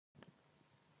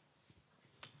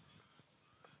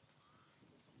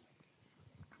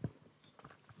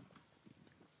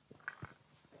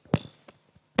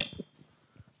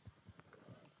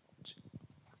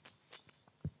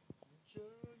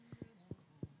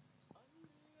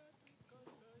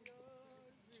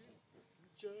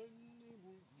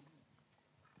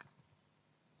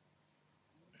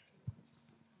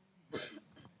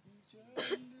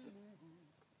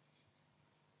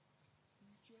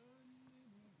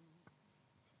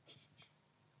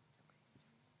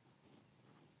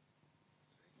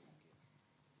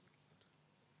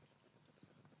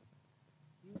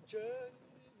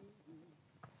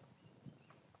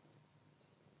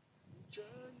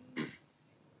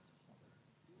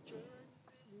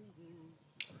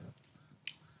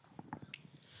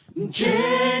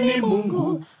Mcheni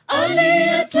Mungu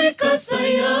aliyetweka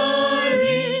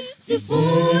sayari,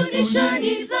 sifuni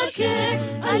shani zake,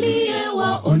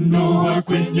 aliyewaondoa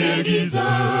kwenye giza,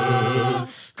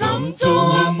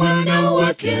 kamtoa mwana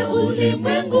wake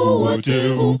ulimwengu wote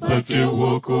upate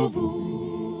wokovu.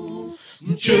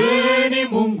 Mcheni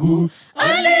Mungu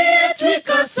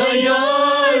aliyetweka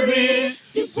sayari,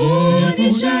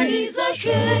 sifuni shani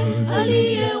zake,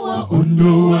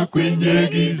 aliyewaondoa kwenye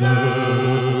giza,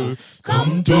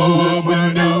 kamtoa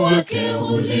mwana wake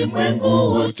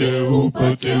ulimwengu wote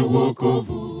upate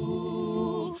wokovu.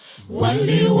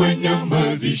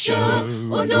 Waliwanyamazisha,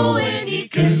 ondoeni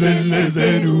kelele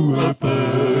zenu hapa.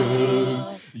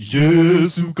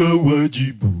 Yesu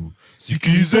kawajibu,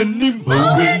 sikizeni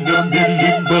mawe na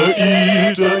milima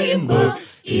itaimba.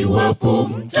 Iwapo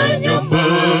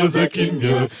mtanyamaza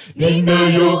kimya,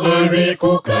 ninayo ari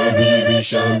kukariri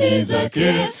shani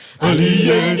zake,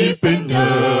 aliyenipenda.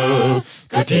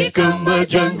 Katika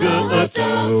majanga hata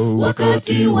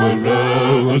wakati wa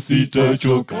raha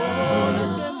sitachoka.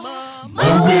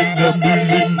 Mawe na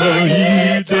milima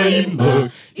itaimba.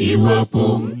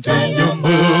 Iwapo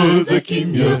mtanyamaza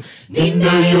kimya,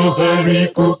 ninayo ari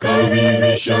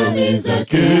kukariri shani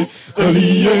zake,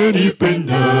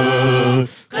 aliyenipenda.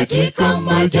 Katika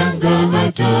majanga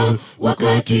hata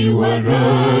wakati wa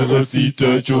raha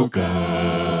sitachoka.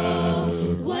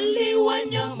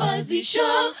 Waliwanyamazisha,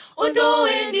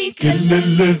 ondoeni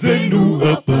kelele zenu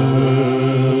hapa.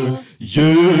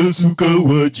 Yesu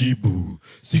kawajibu,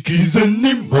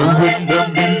 sikizeni mawe na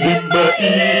milima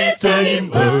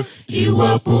itaimba.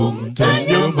 Iwapo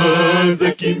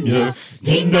mtanyamaza kimya,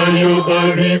 ninayo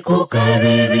ari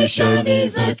kukariri shani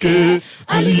zake,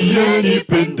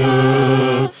 aliyenipenda.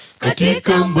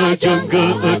 Katika majanga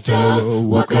hata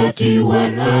wakati wa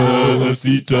raha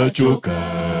sitachoka.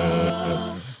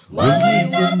 Mawe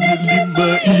na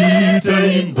milima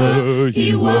itaimba.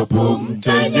 Iwapo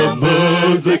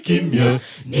mtanyamaza kimya,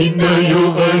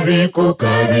 ninayo ari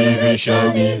kukariri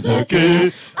shani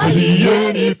zake,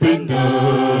 aliyenipenda.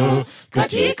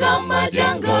 Katika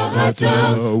majanga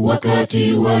hata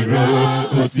wakati wa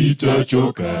raha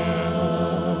sitachoka.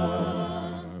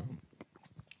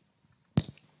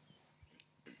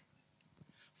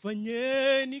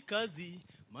 Fanyeni kazi,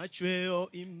 machweo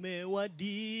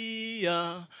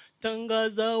imewadia.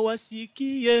 Tangaza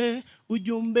wasikie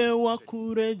ujumbe wa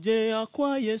kurejea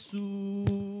kwa Yesu.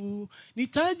 Ni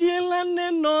taji la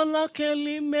neno lake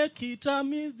limekita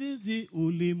mizizi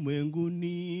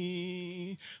ulimwenguni.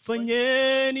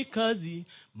 Fanyeni kazi,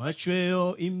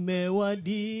 machweo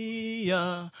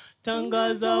imewadia.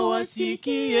 Tangaza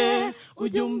wasikie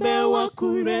ujumbe wa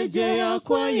kurejea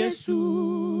kwa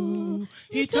Yesu.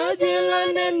 Hitaji la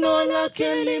neno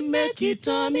lake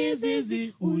limekita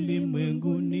mizizi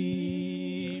ulimwenguni.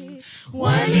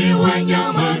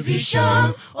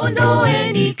 Waliwanyamazisha,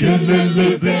 ondoeni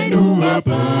kelele zenu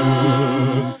hapa.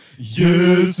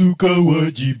 Yesu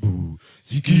kawajibu,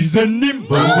 sikizeni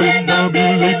mawe na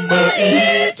milima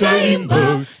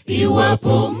itaimba.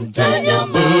 Iwapo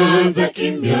mtanyamaza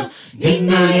kimya,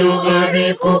 ninayo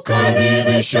ari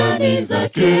kukariri shani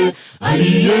zake,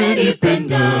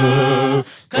 aliyenipenda.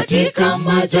 Katika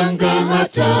majanga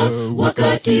hata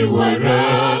wakati wa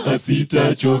raha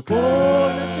sitachoka.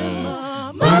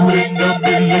 Mawe na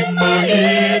milima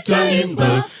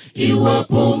itaimba.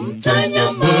 Iwapo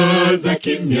mtanyamaza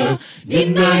kimya,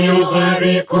 ninayo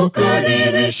ari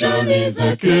kukariri shani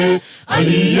zake,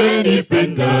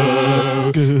 aliyenipenda.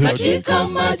 Katika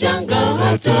majanga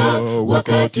hata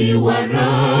wakati wa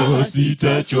raha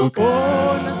sitachoka.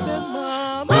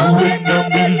 Mawe na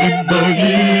milima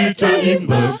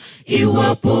itaimba.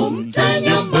 Iwapo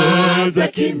mtanyamaza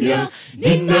kimya,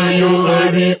 ninayo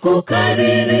ari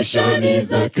kukariri shani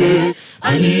zake,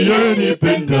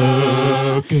 aliyenipenda.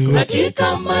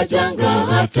 Katika majanga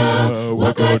hata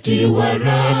wakati wa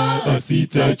raha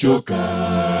sitachoka.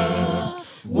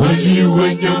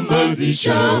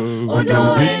 Waliwanyamazisha,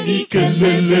 ondoeni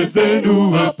kelele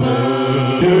zenu hapa.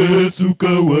 Yesu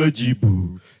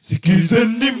kawajibu,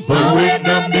 sikizeni mawe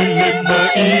na milima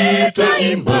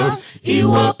itaimba.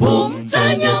 Iwapo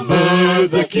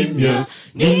mtanyamaza kimya,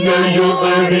 ninayo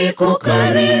ari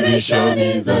kukariri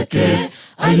shani zake,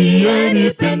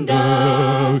 aliyenipenda.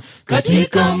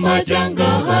 Katika majanga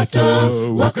hata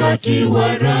wakati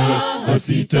wa raha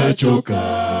sitachoka.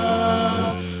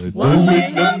 Mawe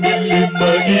na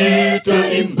milima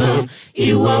itaimba.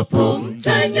 Iwapo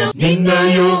mtanyamaza,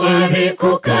 ninayo ari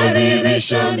kukariri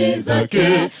shani zake,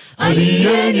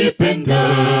 aliyenipenda.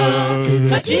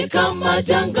 Katika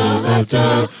majanga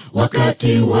hata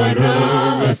wakati wa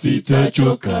raha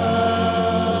sitachoka.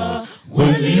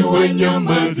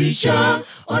 Walionyamazisha,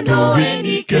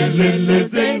 ondoeni kelele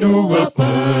zenu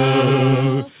hapa.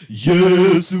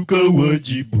 Yesu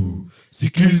kawajibu,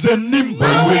 sikizeni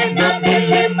Mawe na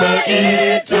milima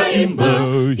itaimba,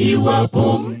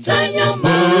 iwapo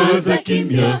mtanyamaza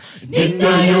kimya.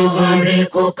 Ninayo hari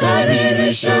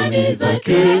kukariri shani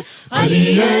zake,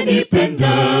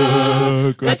 aliyenipenda.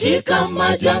 Katika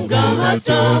majanga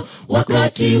hata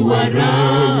wakati wa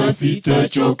raha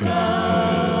sitachoka.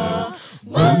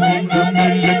 Mawe na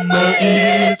milima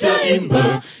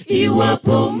itaimba,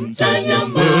 iwapo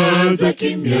mtanyamaza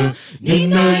kimya.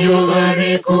 Ninayo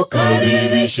hari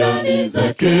kukariri shani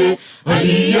zake,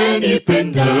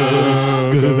 aliyenipenda.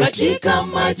 Katika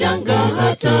majanga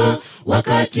hata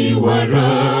wakati wa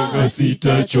raha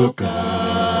sitachoka.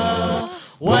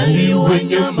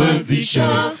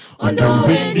 Walionyamazisha,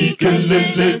 ondoeni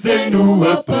kelele zenu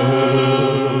hapa.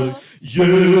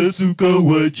 Yesu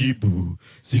kawajibu,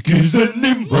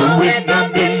 sikizeni Mawe na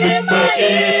milima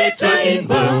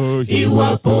itaimba,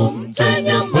 iwapo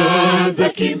mtanyamaza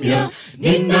kimya.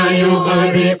 Ninayo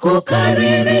hari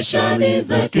kukariri shani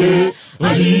zake,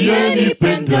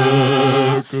 aliyenipenda.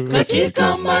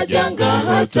 Katika majanga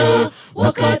hata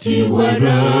wakati wa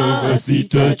raha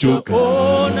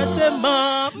sitachoka.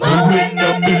 Nasema Mawe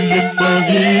na milima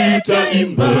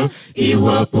itaimba,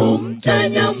 iwapo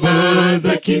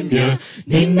mtanyamaza kimya.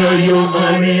 Ninayo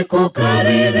hari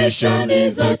kukariri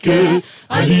shani zake,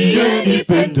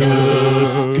 aliyenipenda.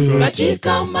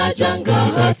 Katika majanga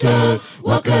hata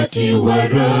wakati wa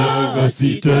raha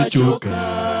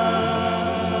sitachoka.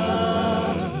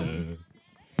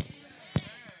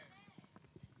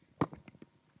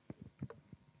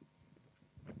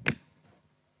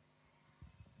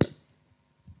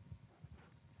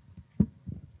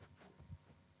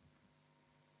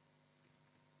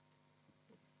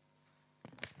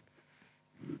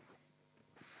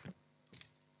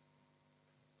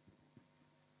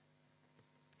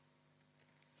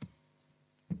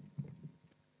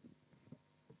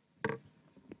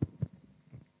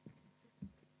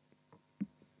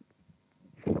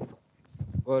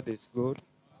 God is good.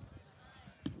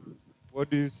 What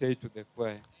do you say to the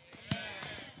choir?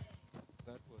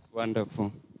 That was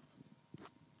wonderful.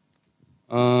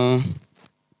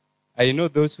 I know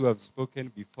those who have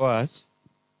spoken before us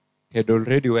had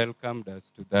already welcomed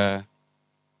us to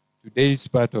today's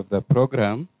part of the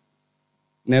program.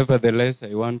 Nevertheless,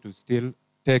 I want to still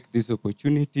take this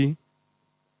opportunity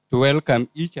to welcome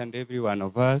each and every one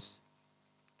of us,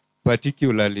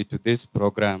 particularly to this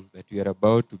program that we are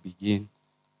about to begin.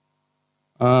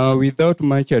 Without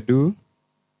much ado,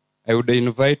 I would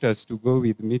invite us to go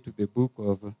with me to the book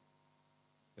of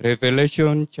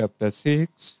Revelation chapter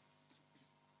 6,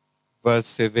 verse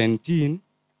 17,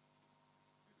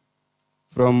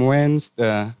 from whence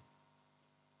the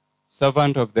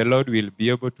servant of the Lord will be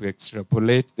able to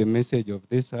extrapolate the message of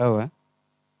this hour.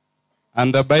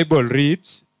 And the Bible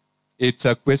reads, it's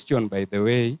a question by the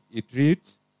way, it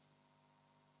reads,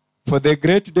 "For the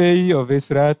great day of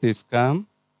his wrath is come,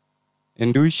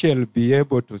 and we shall be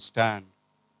able to stand."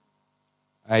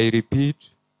 I repeat,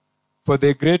 for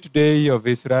the great day of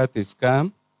his wrath is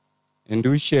come, and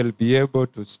we shall be able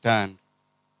to stand.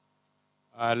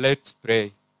 Let's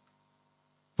pray.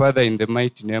 Father, in the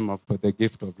mighty name of the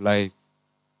gift of life,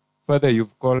 Father,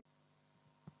 you've called.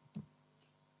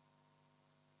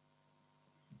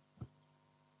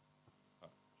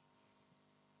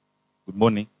 Good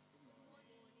morning.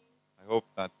 I hope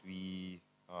that we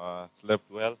slept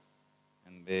well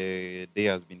and the day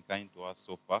has been kind to us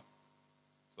so far.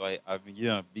 So I've been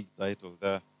given a big title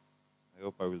there. I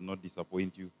hope I will not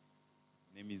disappoint you.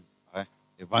 My name is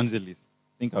Evangelist.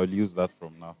 I think I will use that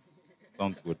from now.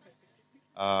 Sounds good.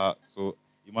 So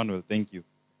Emmanuel, thank you.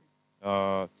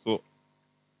 So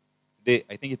today,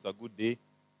 I think it's a good day. You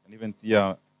can even see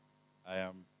I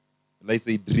am, let's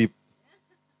say, dripped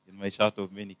in my shirt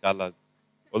of many colors,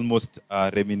 almost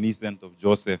reminiscent of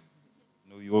Joseph.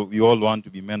 You know, we all want to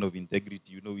be men of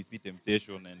integrity. You know, we see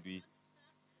temptation and we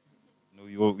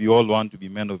all want to be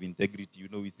men of integrity. You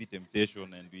know, we see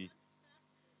temptation and we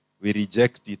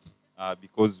reject it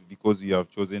because we have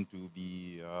chosen to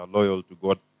be loyal to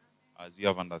God, as we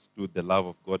have understood the love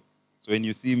of God. So when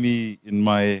you see me in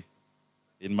my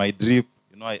drip,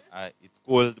 you know, it's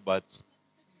cold, but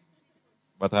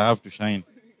I have to shine.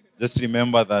 Just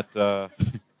remember that,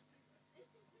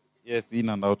 yes, in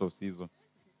and out of season.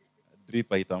 Drip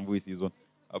haitambui season.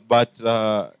 But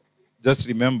just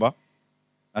remember,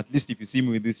 at least if you see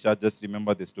me with this shirt, just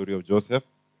remember the story of Joseph.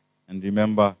 and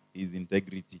remember his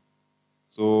integrity.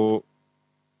 So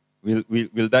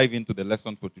we'll dive into the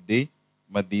lesson for today,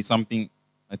 but there's something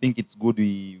I think it's good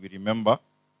we remember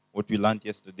what we learned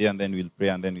yesterday, and then we'll pray,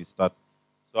 and then we start.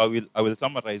 So I will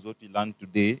summarize what we learned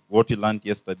today, what we learned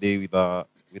yesterday with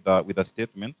a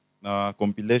statement,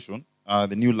 compilation, a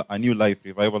new life,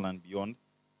 revival and beyond.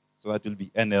 So that will be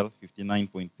NL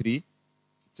 59.3. It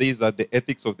says that the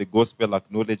ethics of the gospel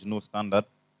acknowledge no standard,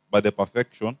 but the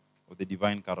perfection of the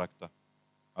divine character.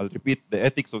 I'll repeat: the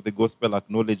ethics of the gospel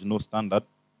acknowledge no standard,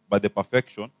 but the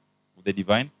perfection of the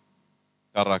divine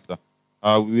character.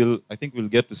 I think we'll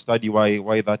get to study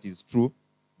why that is true.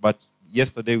 But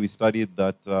yesterday we studied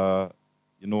that,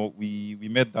 we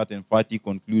made that emphatic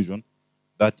conclusion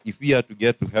that if we are to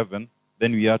get to heaven,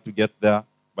 then we are to get there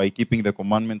by keeping the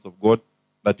commandments of God,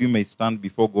 that we may stand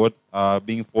before God,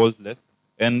 being faultless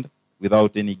and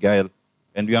without any guile.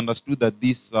 And we understood that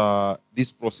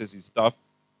this process is tough,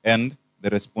 and the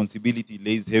responsibility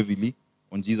lays heavily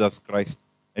on Jesus Christ.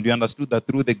 And we understood that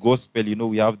through the gospel,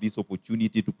 we have this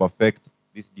opportunity to perfect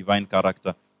this divine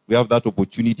character. We have that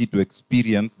opportunity to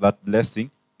experience that blessing.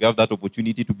 We have that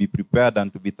opportunity to be prepared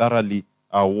and to be thoroughly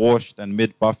washed and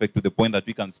made perfect to the point that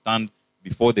we can stand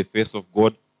before the face of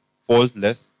God,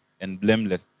 faultless and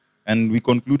blameless. And we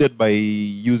concluded by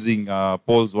using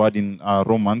Paul's word in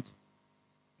Romans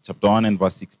chapter 1 and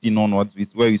verse 16 onwards,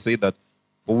 where we say that,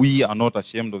 "For we are not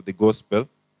ashamed of the gospel,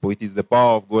 for it is the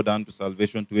power of God unto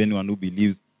salvation to anyone who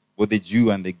believes, both the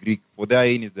Jew and the Greek. For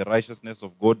therein is the righteousness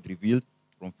of God revealed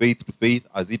from faith to faith,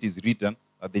 as it is written,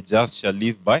 that the just shall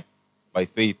live by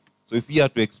faith." So if we are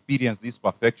to experience this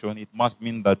perfection, it must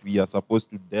mean that we are supposed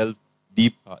to delve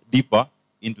deeper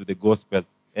into the gospel.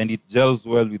 And it gels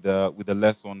well with the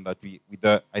lesson that with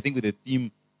the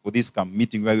theme for this camp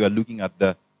meeting, where we are looking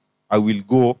at I will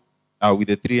go with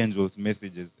the three angels'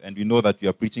 messages. And we know that we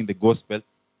are preaching the gospel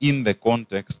in the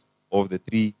context of the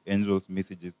three angels'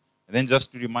 messages. And then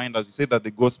just to remind us, we say that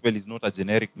the gospel is not a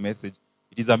generic message.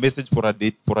 It is a message for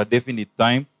a definite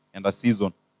time and a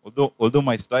season. Although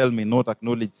my style may not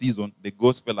acknowledge season, the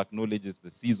gospel acknowledges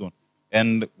the season.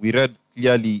 And we read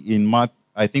clearly in Matthew,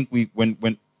 I think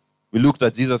when we looked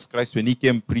at Jesus Christ, when he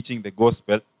came preaching the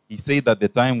gospel, he said that the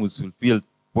time was fulfilled,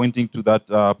 pointing to that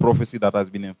prophecy that has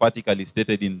been emphatically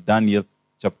stated in Daniel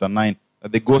chapter 9.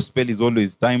 That the gospel is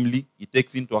always timely. It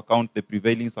takes into account the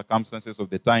prevailing circumstances of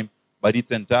the time, but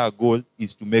its entire goal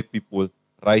is to make people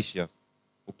righteous.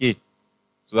 Okay,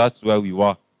 so that's where we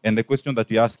were. And the question that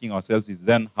we're asking ourselves is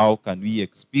then, how can we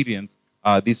experience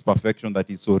this perfection that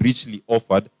is so richly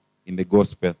offered in the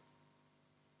gospel?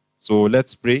 So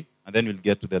let's pray, and then we'll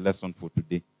get to the lesson for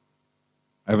today.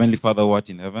 Heavenly Father, who art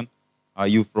in heaven,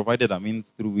 you've provided a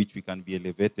means through which we can be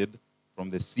elevated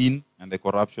from the sin and the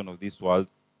corruption of this world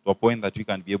to a point that we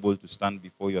can be able to stand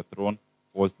before your throne,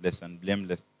 faultless and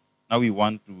blameless. Now we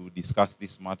want to discuss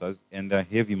these matters, and they're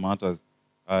heavy matters.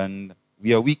 And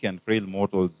we are weak and frail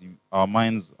mortals. Our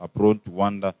minds are prone to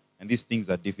wander, and these things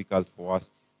are difficult for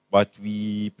us. But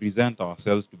we present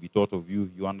ourselves to be taught of you.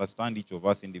 You understand each of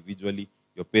us individually.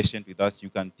 You're patient with us. You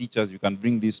can teach us. You can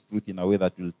bring this truth in a way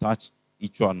that will touch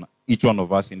each one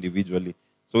of us individually.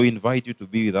 So we invite you to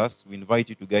be with us. We invite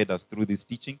you to guide us through this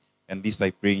teaching. And this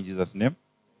I pray in Jesus' name.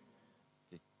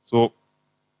 Okay. So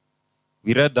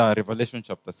we read Revelation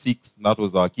chapter 6. That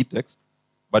was our key text.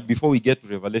 But before we get to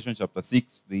Revelation chapter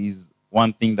 6, there is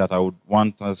one thing that I would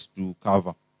want us to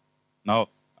cover. Now,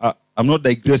 I'm not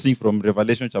digressing from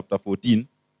Revelation chapter 14.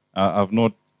 I've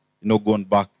not, gone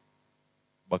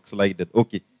backslided.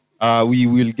 Okay. We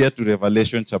will get to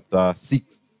Revelation chapter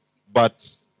 6. But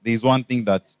there is one thing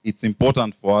that it's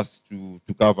important for us to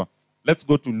cover. Let's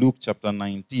go to Luke chapter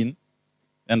 19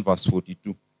 and verse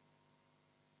 42.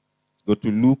 Let's go to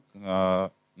Luke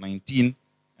 19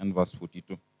 and verse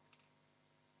 42.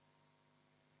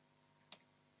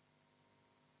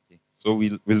 Okay. So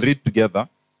we'll read together.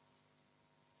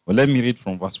 Well, let me read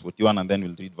from verse 41 and then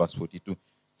we'll read verse 42. It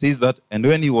says that, "And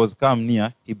when he was come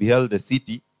near, he beheld the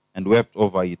city and wept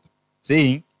over it,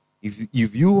 saying,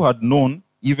 if you had known,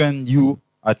 even you,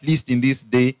 at least in this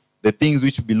day, the things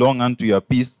which belong unto your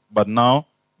peace, but now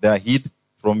they are hid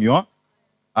from your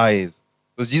eyes."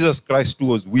 So Jesus Christ too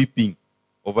was weeping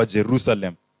over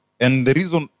Jerusalem. And the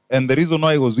reason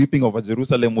why he was weeping over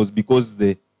Jerusalem was because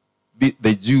the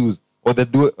Jews, or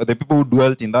the people who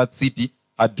dwelt in that city,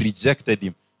 had rejected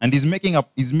him. And he's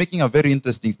making a very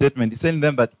interesting statement. He's telling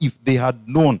them that if they had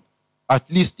known, at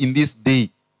least in this day,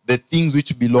 the things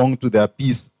which belong to their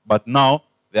peace, but now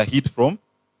they are hid from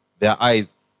their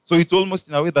eyes. So it's almost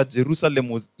in a way that Jerusalem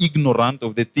was ignorant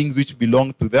of the things which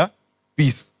belong to their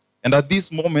peace. And at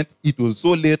this moment, it was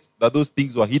so late that those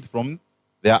things were hid from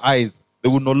their eyes. They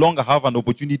would no longer have an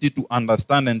opportunity to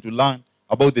understand and to learn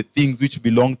about the things which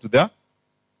belong to their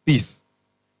peace.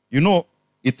 You know,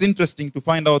 it's interesting to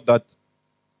find out that,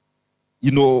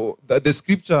 you know, that the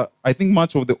scripture, I think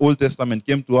much of the Old Testament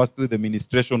came to us through the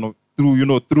ministration of,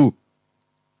 through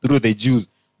the Jews.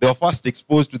 They were first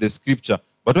exposed to the scripture.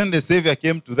 But when the Savior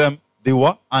came to them, they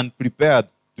were unprepared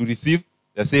to receive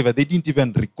the Savior. They didn't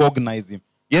even recognize him.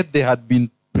 Yet they had been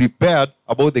prepared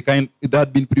they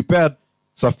had been prepared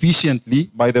sufficiently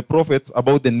by the prophets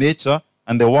about the nature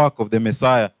and the work of the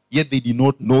Messiah. Yet they did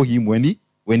not know him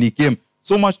when he came.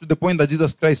 So much to the point that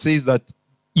Jesus Christ says that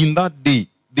in that day,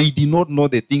 they did not know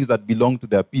the things that belong to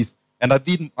their peace. And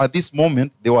at this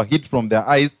moment, they were hid from their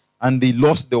eyes and they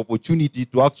lost the opportunity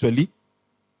to actually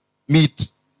meet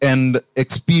and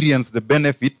experience the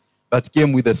benefit that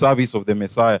came with the service of the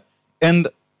Messiah. And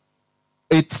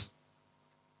it's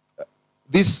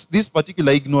this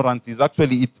particular ignorance is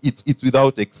actually it's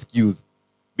without excuse,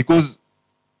 because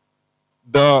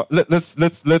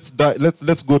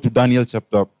let's go to Daniel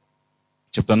chapter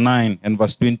 9 and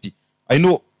verse 20. I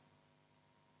know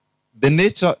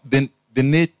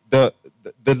the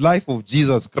life of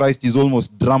Jesus Christ is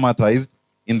almost dramatized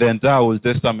in the entire Old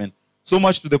Testament. So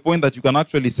much to the point that you can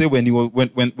actually say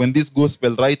when these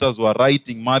gospel writers were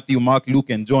writing, Matthew, Mark, Luke,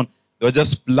 and John, they were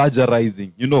just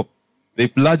plagiarizing. You know, they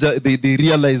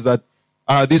realized that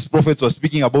these prophets were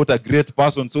speaking about a great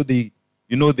person, so they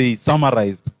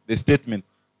summarized the statements.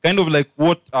 Kind of like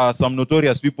what some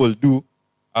notorious people do.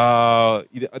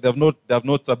 They have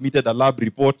not submitted a lab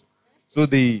report, so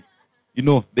they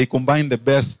combine the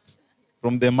best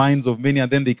from the minds of many,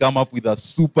 and then they come up with a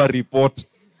super report.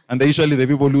 And they're usually the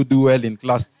people who do well in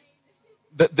class.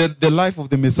 The life of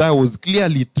the Messiah was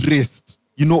clearly traced.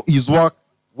 You know, his work,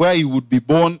 where he would be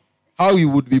born, how he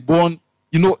would be born,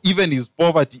 you know, even his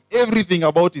poverty. Everything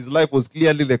about his life was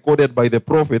clearly recorded by the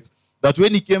prophets, that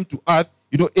when he came to earth,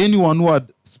 you know, anyone who had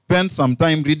spent some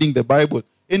time reading the Bible,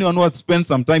 anyone who had spent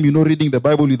some time, you know, reading the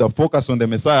Bible with a focus on the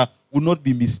Messiah would not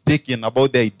be mistaken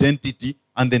about the identity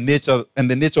and the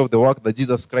nature of the work that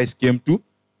Jesus Christ came to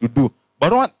do.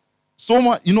 But so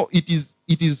much, you know, it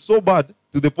is so bad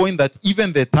to the point that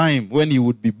even the time when he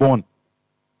would be born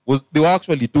they were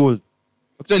actually told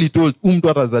mtu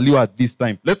atazaliwa at this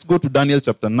time. Let's go to Daniel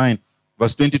chapter 9,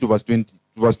 verse 20 to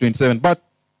verse 27. But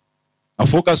our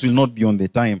focus will not be on the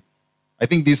time. I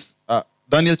think this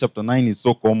Daniel chapter 9 is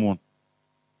so common.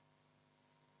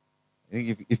 I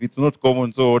think if it's not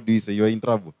common, so what do you say? You're in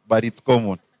trouble. But it's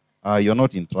common. You're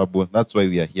not in trouble. That's why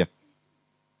we are here.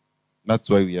 That's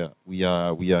why we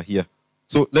are here.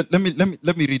 So let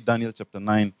me read Daniel chapter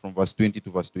 9 from verse 20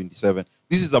 to verse 27.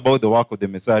 This is about the work of the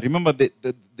Messiah. Remember,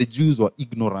 the Jews were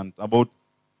ignorant about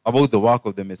the work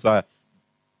of the Messiah.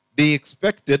 They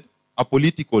expected a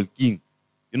political king,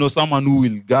 you know, someone who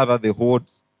will gather the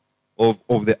hordes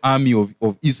of the army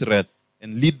of Israel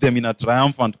and lead them in a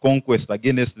triumphant conquest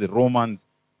against the Romans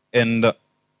and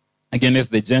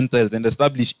against the Gentiles and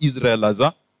establish Israel as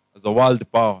a world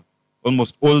power.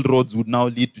 Almost all roads would now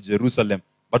lead to Jerusalem.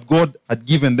 But God had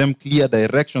given them clear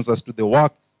directions as to the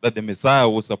work that the Messiah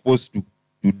was supposed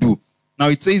to do. Now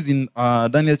it says in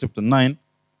Daniel chapter 9,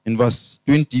 in verse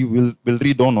 20, we'll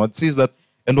read onward. It says that,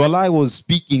 "And while I was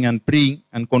speaking and praying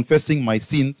and confessing my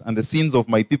sins and the sins of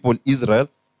my people Israel,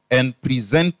 and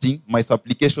presenting my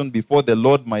supplication before the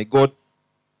Lord my God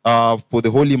for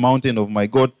the holy mountain of my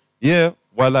God,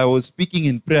 while I was speaking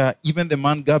in prayer, even the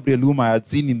man Gabriel, whom I had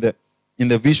seen in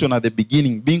the vision at the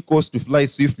beginning, being caused to fly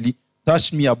swiftly,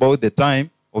 touched me about the time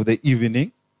of the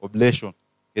evening oblation."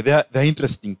 Okay, there are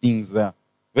interesting things there.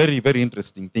 Very, very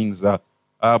interesting things there.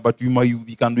 But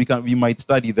we might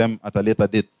study them at a later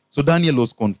date. So Daniel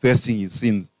was confessing his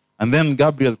sins. And then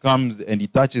Gabriel comes and he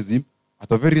touches him at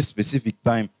a very specific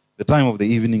time, the time of the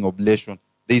evening oblation.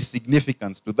 There is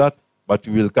significance to that, but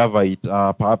we will cover it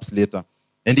perhaps later.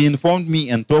 "And he informed me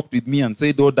and talked with me and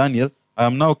said, 'Oh Daniel, I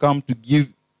am now come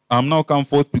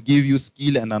forth to give you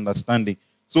skill and understanding.'"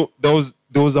 So there was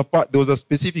a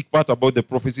specific part about the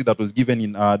prophecy that was given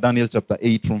in Daniel chapter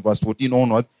 8 from verse 14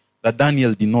 onward that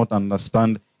Daniel did not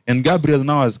understand. And Gabriel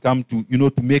now has come to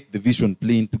make the vision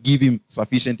plain, to give him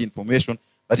sufficient information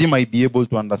that he might be able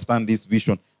to understand this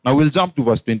vision. Now we'll jump to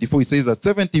verse 24. It says that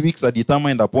 70 weeks are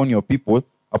determined upon your people,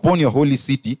 upon your holy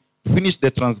city, to finish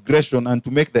the transgression and to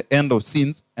make the end of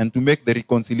sins and to make the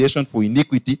reconciliation for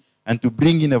iniquity and to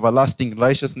bring in everlasting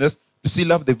righteousness, to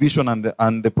seal up the vision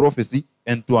and the prophecy,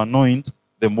 and to anoint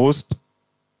the most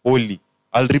holy.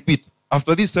 I'll repeat.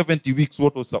 After these 70 weeks,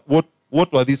 what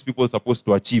were these people supposed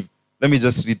to achieve? Let me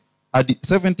just read.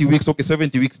 70 weeks,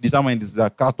 70 weeks determined is the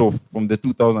cutoff from the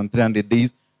 2,300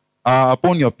 days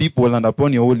upon your people and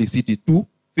upon your holy city to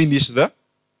finish the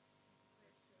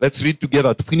Let's read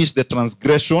together. To finish the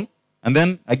transgression. And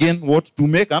then again, what? To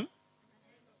make an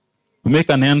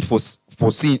end for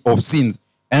sin, of sins.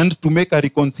 And to make a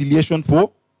reconciliation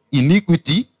for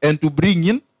iniquity. And to bring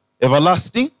in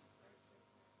everlasting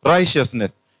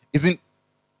righteousness. These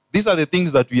are the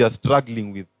things that we are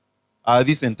struggling with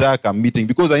this entire meeting.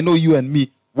 Because I know you and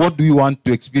me, what do we want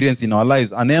to experience in our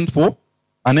lives? An end of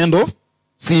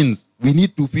sins. We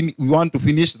want to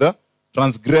finish the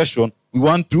transgression. We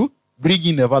want to bring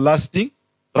in everlasting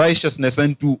righteousness,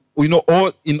 and to, with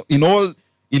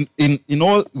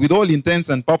all intents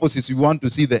and purposes, we want to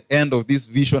see the end of this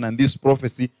vision and this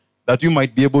prophecy, that we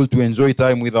might be able to enjoy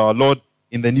time with our Lord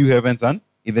in the new heavens and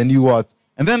in the new earth.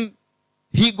 And then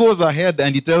he goes ahead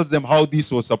and he tells them how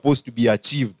this was supposed to be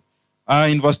achieved.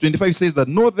 In verse 25, he says that,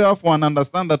 know therefore and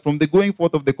understand that from the going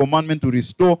forth of the commandment to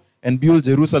restore and build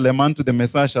Jerusalem unto the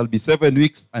Messiah shall be 7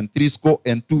 weeks and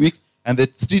 62 weeks, and the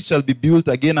streets shall be built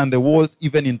again and the walls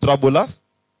even in troublous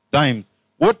times.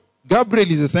 What Gabriel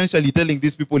is essentially telling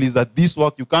these people is that this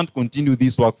work, you can't continue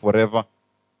this work forever.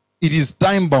 It is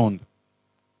time bound.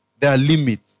 There are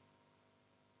limits.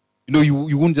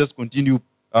 You won't just continue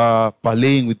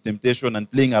parlaying with temptation and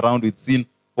playing around with sin,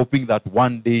 hoping that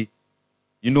one day,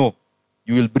 you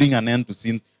will bring an end to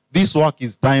sin. This work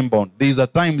is time bound. There is a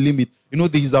time limit. There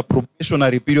is a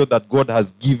probationary period that God has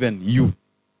given you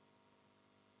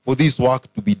for this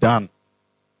work to be done.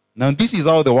 Now, this is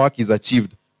how the work is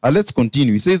achieved. Let's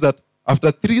continue. He says that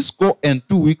after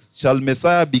 62 weeks shall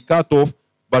Messiah be cut off,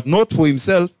 but not for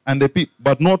himself, and the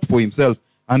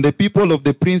people of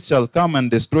the prince shall come and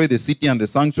destroy the city and the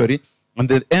sanctuary, and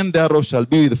the end thereof shall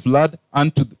be with flood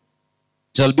unto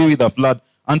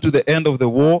the end of the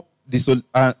war.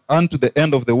 Unto the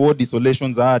end of the war,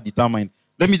 desolations are determined.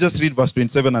 Let me just read verse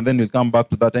 27 and then we'll come back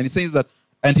to that. And it says that,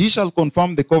 and he shall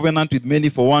confirm the covenant with many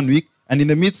for 1 week, and in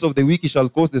the midst of the week he shall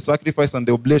cause the sacrifice and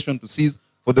the oblation to cease,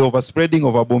 for the overspreading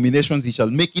of abominations he shall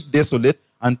make it desolate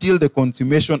until the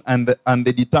consummation and the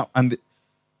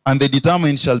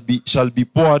determined shall be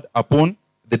poured upon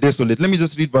the desolate. Let me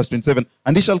just read verse 27.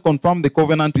 And he shall confirm the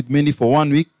covenant with many for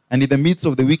 1 week, and in the midst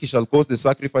of the week he shall cause the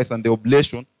sacrifice and the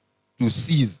oblation to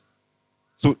cease.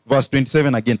 So verse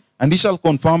 27 again. And he shall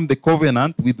confirm the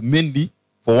covenant with many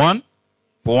for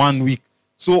one week.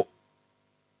 So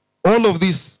all of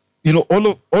this,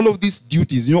 all of these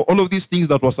duties, all of these things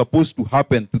that were supposed to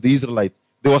happen to the Israelites,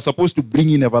 they were supposed to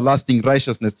bring in everlasting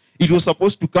righteousness. It was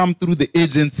supposed to come through the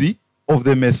agency of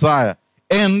the Messiah.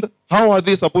 And how are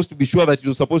they supposed to be sure that it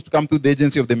was supposed to come through the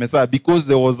agency of the Messiah? Because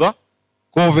there was a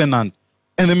covenant.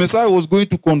 And the Messiah was going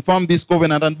to confirm this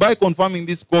covenant. And by confirming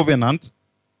the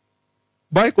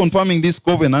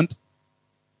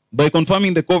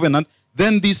covenant,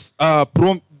 then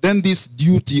this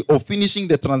duty of finishing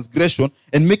the transgression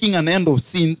and making an end of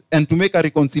sins and to make a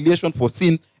reconciliation for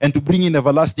sin and to bring in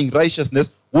everlasting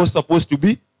righteousness was supposed to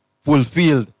be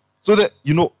fulfilled. So that,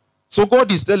 so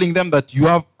God is telling them that you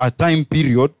have a time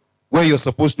period where you're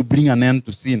supposed to bring an end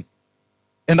to sin.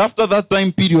 And after that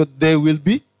time period, there will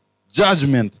be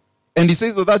judgment. And he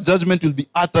says that judgment will be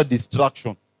utter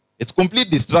destruction. It's complete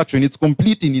destruction. It's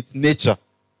complete in its nature.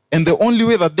 And the only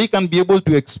way that they can be able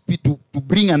to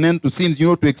bring an end to sins,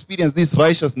 to experience this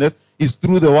righteousness, is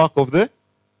through the work of the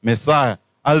Messiah.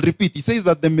 I'll repeat. He says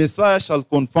that the Messiah shall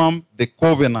confirm the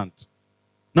covenant.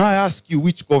 Now I ask you,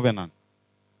 which covenant?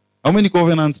 How many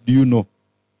covenants do you know?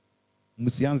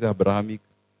 Msianze Abrahamic.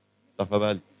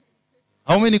 Tafadhali.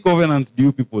 How many covenants do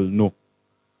you people know?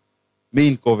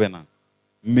 Main covenant.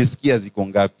 Mmesikia ziko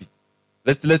ngapi?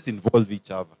 Let's involve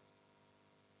each other.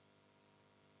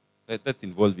 Let's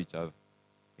involve each other.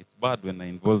 It's bad when I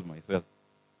involve myself.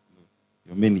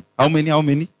 You're many. How many?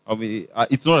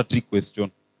 It's not a trick question.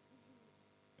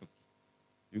 Okay.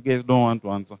 You guys don't want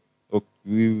to answer? Okay,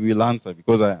 we will answer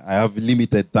because I have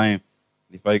limited time.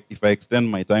 If I extend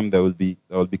my time, there will be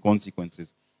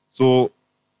consequences. So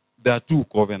there are two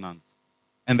covenants.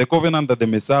 And the covenant that the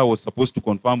Messiah was supposed to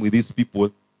confirm with these people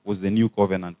was the new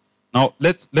covenant. Now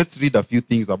let's read a few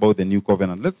things about the new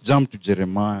covenant. Let's jump to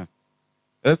Jeremiah.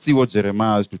 Let's see what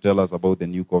Jeremiah has to tell us about the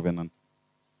new covenant.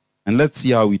 And let's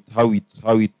see how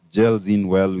it gels in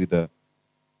well with the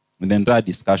entire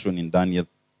discussion in Daniel.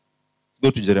 Let's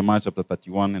go to Jeremiah chapter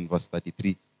 31 and verse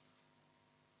 33.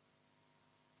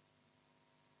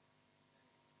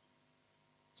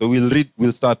 So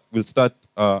we'll start.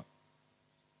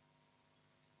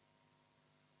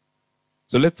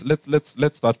 So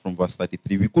let's start from verse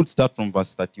 33. We could start from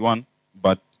verse 31,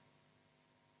 but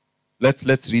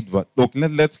let's read. Look,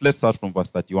 let's start from verse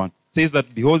 31. It says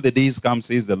that, behold, the days come,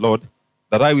 says the Lord,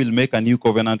 that I will make a new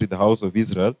covenant with the house of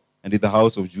Israel and with the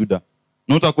house of Judah,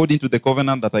 not according to the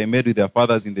covenant that I made with their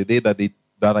fathers in the day that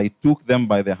that I took them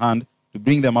by the hand to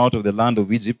bring them out of the land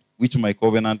of Egypt, which my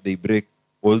covenant they break,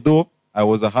 although I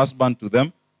was a husband to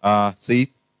them,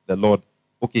 saith the Lord.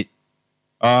 Okay,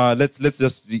 let's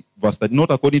just read verse 30. Not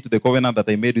according to the covenant that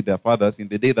I made with their fathers in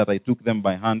the day that I took them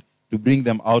by hand to bring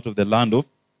them out of the land of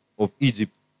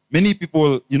Egypt. Many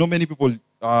people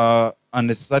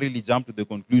unnecessarily jump to the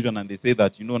conclusion and they say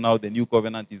that, now the new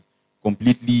covenant is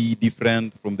completely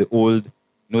different from the old.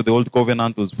 The old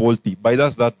covenant was faulty. By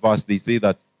that verse, they say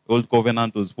that the old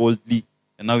covenant was faulty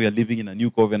and now we are living in a new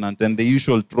covenant. And the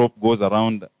usual trope goes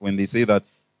around when they say that,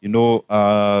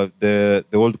 the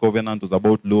old covenant was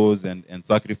about laws and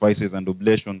sacrifices and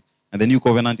oblation, and the new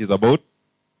covenant is about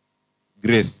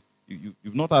grace.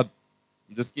 You've not had,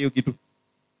 just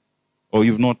or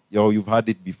you've had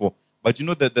it before. But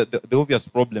the obvious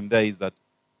problem there is that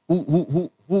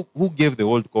who gave the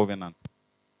old covenant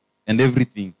and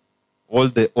everything, all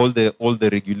the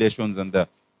regulations and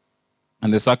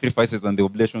the sacrifices and the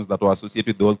oblations that were associated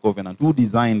with the old covenant? Who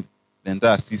designed the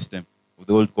entire system of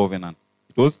the old covenant?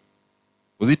 Was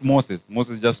it Moses?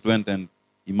 Moses just went and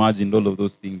imagined all of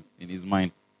those things in his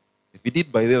mind. If he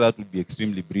did by there, that would be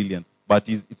extremely brilliant. But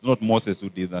it's not Moses who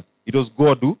did that. It was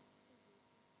God who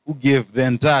gave the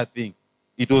entire thing.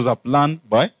 It was a plan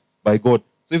by God.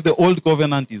 So if the old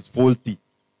covenant is faulty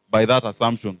by that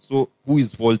assumption, so who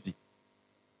is faulty?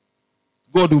 It's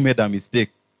God who made a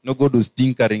mistake. No, God was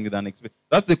tinkering with an expectation.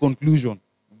 That's the conclusion.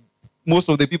 Most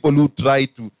of the people who try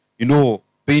to,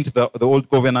 paint the old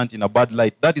covenant in a bad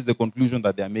light, that is the conclusion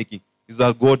that they are making, is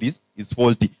that God is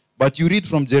faulty. But you read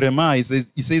from Jeremiah, he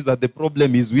says that the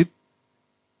problem is with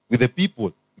the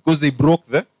people, because they broke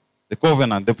the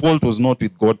covenant. The fault was not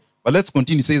with God. But let's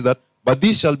continue. It says that, but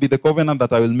this shall be the covenant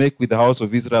that I will make with the house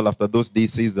of Israel after those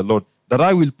days, says the Lord, that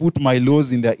I will put my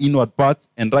laws in their inward parts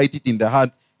and write it in their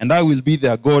hearts, and I will be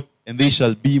their God, and they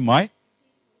shall be my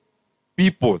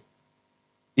people.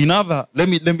 Let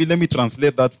me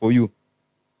translate that for you.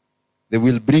 They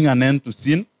will bring an end to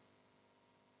sin.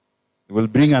 They will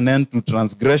bring an end to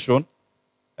transgression.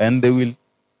 And they will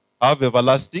have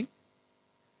everlasting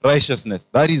righteousness.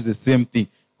 That is the same thing.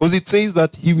 Because it says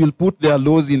that he will put their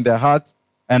laws in their hearts,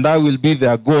 and I will be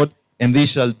their God, and they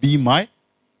shall be my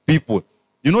people.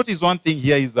 You notice one thing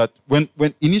here is that when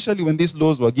initially when these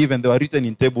laws were given, they were written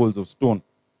in tables of stone.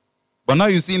 But now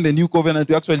you see in the new covenant,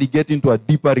 you actually get into a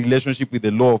deeper relationship with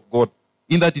the law of God,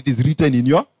 in that it is written in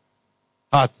your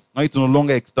heart. Now it's no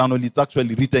longer external, it's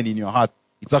actually written in your heart.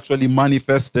 It's actually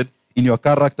manifested in your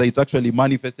character. It's actually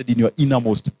manifested in your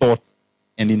innermost thoughts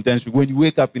and intention. When you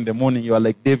wake up in the morning, you are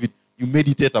like David, you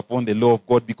meditate upon the law of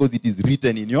God because it is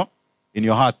written in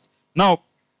your heart. Now,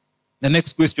 the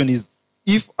next question is,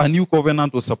 if a new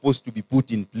covenant was supposed to be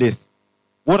put in place,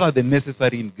 what are the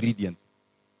necessary ingredients?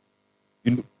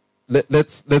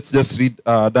 Let's just read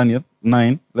Daniel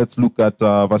 9. Let's look at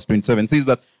verse 27. It says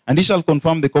that, and he shall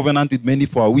confirm the covenant with many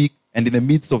for a week, and in the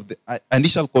midst of and he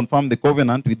shall confirm the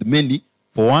covenant with many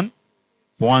for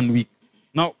one week.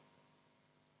 Now,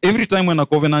 every time when a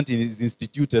covenant is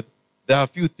instituted, there are a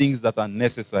few things that are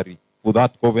necessary for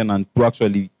that covenant to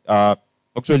actually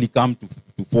come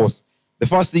to force. The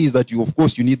first thing is that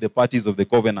you need the parties of the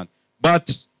covenant.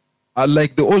 But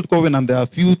like the old covenant, there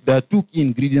are two key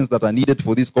ingredients that are needed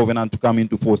for this covenant to come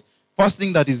into force. First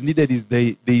thing that is needed is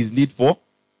there is need for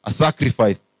a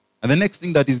sacrifice. And the next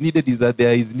thing that is needed is that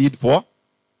there is need for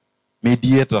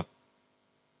mediator.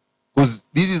 Because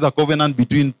this is a covenant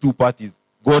between two parties,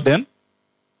 God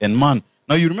and man.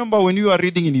 Now you remember when you are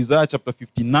reading in Isaiah chapter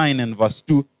 59 and verse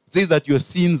 2, it says that your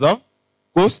sins have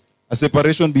caused a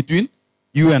separation between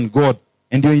you and God,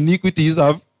 and your iniquities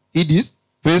have hid his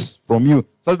face from you,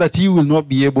 so that he will not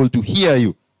be able to hear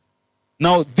you.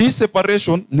 Now this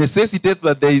separation necessitates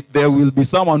that there will be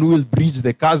someone who will bridge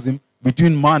the chasm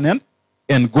between man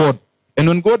and God. And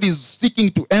when God is seeking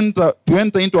to enter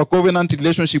into a covenant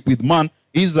relationship with man,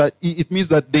 it means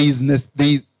that there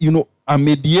is a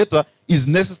mediator is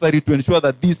necessary to ensure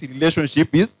that this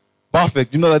relationship is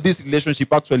perfect. That this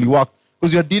relationship actually works.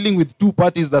 Because you're dealing with two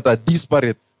parties that are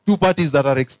disparate, two parties that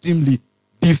are extremely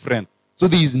different. So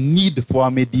there is need for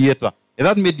a mediator. And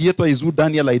that mediator is who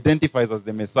Daniel identifies as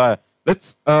the Messiah.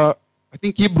 I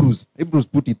think Hebrews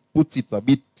puts it a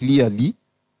bit clearly.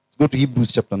 Let's go to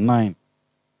Hebrews chapter 9.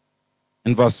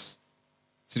 And let's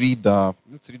read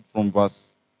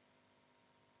verse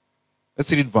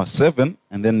 7,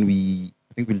 and then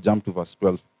I think we'll jump to verse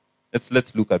 12.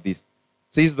 Let's look at this. It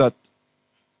says that,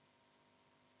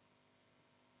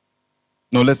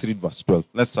 no, let's read verse 12.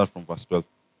 Let's start from verse 12. It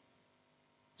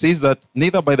says that,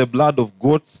 neither by the blood of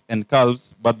goats and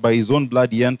calves, but by his own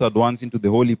blood he entered once into the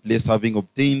holy place, having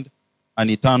obtained an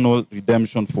eternal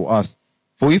redemption for us.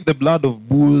 For if the blood of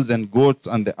bulls and goats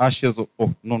and the ashes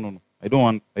of no. I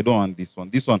don't want this one.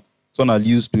 This one I'll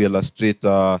use to illustrate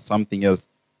something else.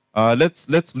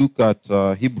 Let's look at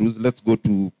Hebrews. Let's go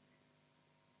to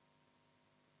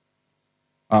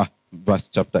verse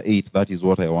chapter 8. That is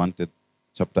what I wanted.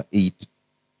 Chapter 8.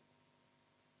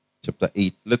 Chapter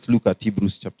 8. Let's look at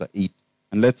Hebrews chapter 8.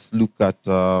 And let's look at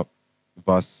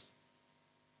verse.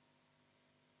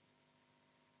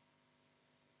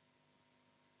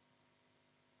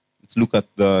 Let's look at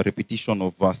the repetition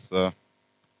of verse.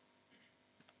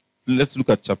 Let's look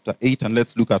at chapter 8 and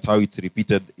let's look at how it's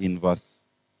repeated in verse.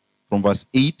 From verse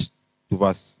 8 to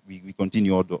verse. We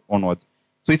continue onwards.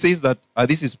 So it says that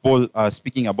this is Paul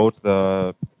speaking about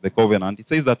the covenant. It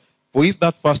says that for if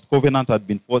that first covenant had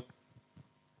been fought.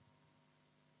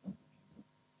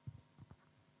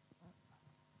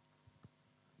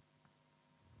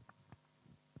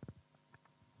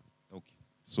 Okay.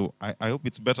 So I hope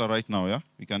it's better right now, yeah?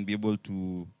 We can be able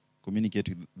to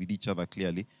communicate with each other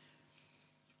clearly.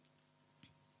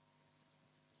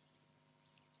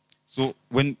 So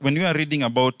when we are reading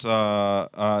about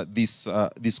this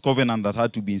covenant that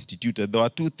had to be instituted, there were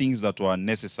two things that were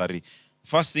necessary.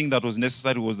 First thing that was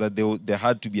necessary was that there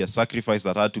had to be a sacrifice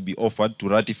that had to be offered to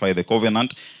ratify the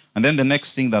covenant. And then the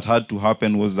next thing that had to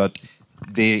happen was that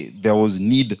there was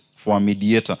need for a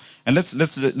mediator. And let's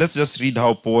just read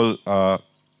how Paul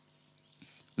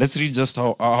let's read just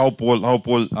how Paul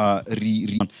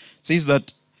says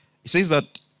that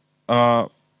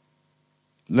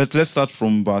let's start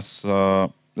from verse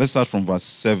Let's start from verse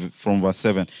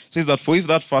 7. It says that for if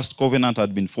that first covenant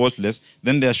had been faultless,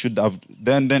 then there should have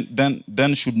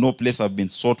then should no place have been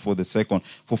sought for the second.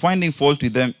 For finding fault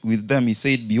with them, he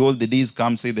said, "Behold, the days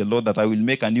come, say the Lord, that I will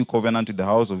make a new covenant with the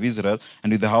house of Israel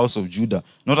and with the house of Judah,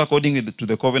 not according to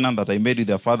the covenant that I made with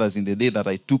their fathers in the day that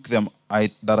I took them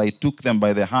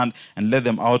by the hand and led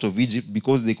them out of Egypt,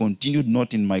 because they continued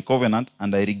not in my covenant,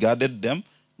 and I regarded them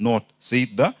not,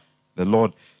 saith the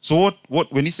Lord." So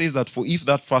what when he says that for if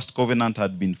that first covenant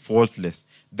had been faultless,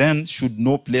 then should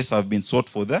no place have been sought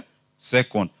for the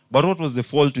second. But what was the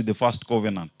fault with the first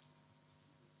covenant?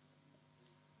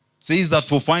 It says that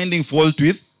for finding fault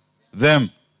with them.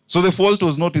 So the fault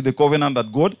was not with the covenant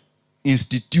that God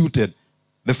instituted.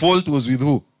 The fault was with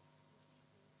who?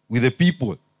 With the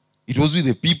people. It was with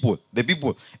the people. The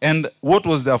people. And what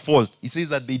was their fault? It says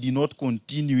that they did not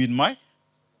continue in my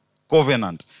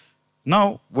covenant.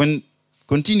 Now, when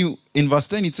continue in verse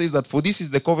 10, it says that for this is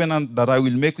the covenant that I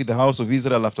will make with the house of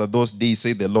Israel after those days,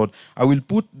 say the Lord. I will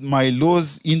put my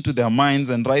laws into their minds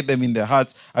and write them in their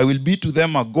hearts. I will be to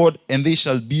them a God, and they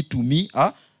shall be to me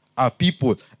a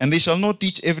people. And they shall not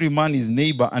teach every man his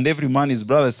neighbor and every man his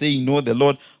brother, saying, Know the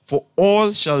Lord, for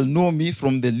all shall know me,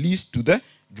 from the least to the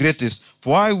greatest.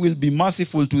 For I will be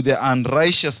merciful to their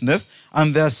unrighteousness,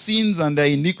 and their sins and their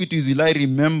iniquities will I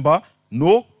remember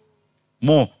no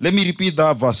more. Let me repeat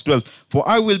that, verse 12. For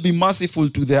I will be merciful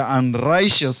to their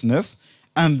unrighteousness,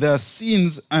 and their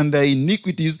sins and their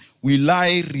iniquities will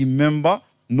I remember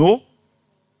no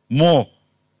more.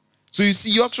 So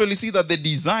you actually see that the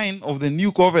design of the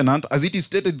new covenant, as it is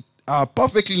stated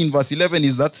perfectly in verse 11,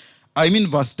 is that,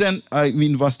 verse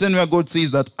 10, where God says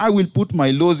that I will put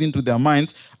my laws into their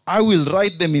minds, I will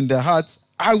write them in their hearts,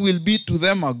 I will be to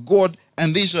them a God,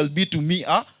 and they shall be to me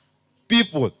a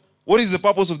people. What is the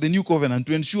purpose of the new covenant?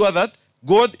 To ensure that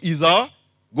God is our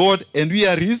God and we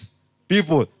are his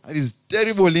people. That is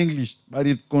terrible English, but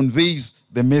it conveys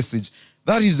the message.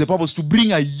 That is the purpose, to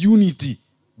bring a unity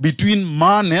between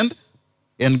man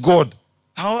and God.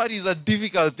 How that is a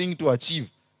difficult thing to achieve.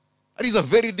 That is a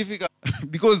very difficult,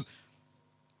 because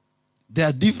there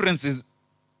are differences.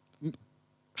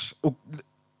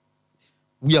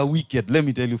 We are wicked. Let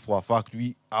me tell you for a fact,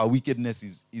 our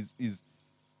wickedness is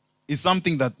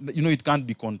something that, it can't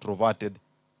be controverted.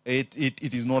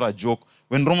 It is not a joke.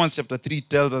 When Romans chapter 3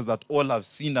 tells us that all have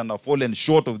sinned and have fallen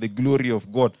short of the glory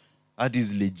of God, that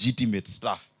is legitimate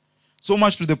stuff. So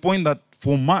much to the point that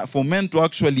for men to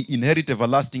actually inherit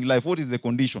everlasting life, what is the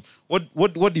condition?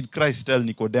 What did Christ tell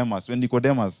Nicodemus when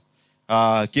Nicodemus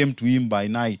came to him by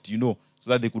night,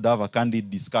 so that they could have a candid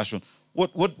discussion?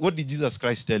 What did Jesus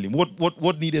Christ tell him?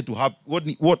 What needed to happen?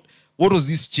 What was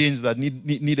this change that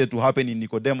needed to happen in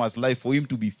Nicodemus' life for him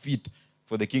to be fit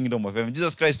for the kingdom of heaven?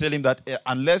 Jesus Christ told him that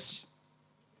unless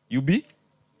you be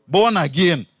born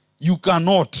again, you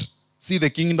cannot see the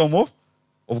kingdom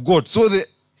of God. So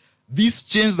this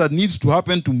change that needs to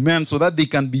happen to men so that they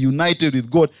can be united with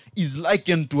God is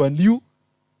likened to a new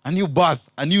birth,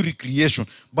 a new recreation.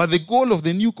 But the goal of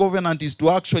the new covenant is to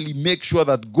actually make sure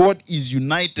that God is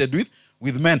united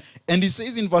with men. And he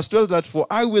says in verse 12 that, for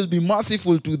I will be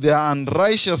merciful to their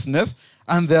unrighteousness,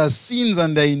 and their sins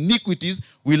and their iniquities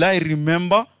will I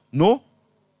remember no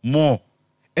more.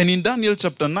 And in Daniel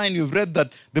chapter 9, you've read that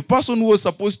the person who was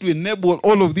supposed to enable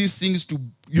all of these things to,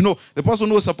 the person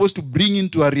who was supposed to bring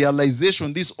into a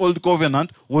realization this old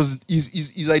covenant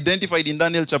is identified in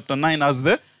Daniel chapter 9 as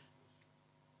the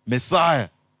Messiah.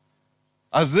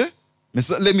 As the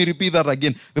Messiah. Let me repeat that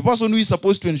again. The person who is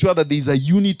supposed to ensure that there is a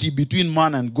unity between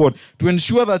man and God, to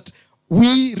ensure that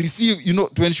we receive,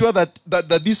 to ensure that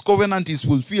this covenant is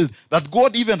fulfilled, that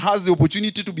God even has the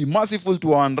opportunity to be merciful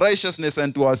to our unrighteousness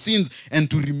and to our sins and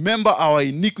to remember our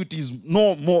iniquities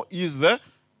no more, is the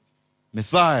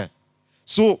Messiah.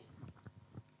 So,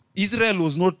 Israel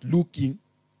was not looking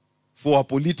for a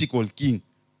political king.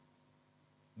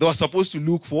 They were supposed to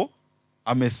look for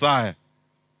a Messiah.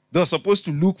 They were supposed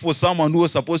to look for someone who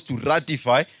was supposed to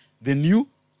ratify the new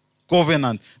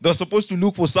covenant. They were supposed to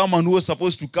look for someone who was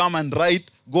supposed to come and write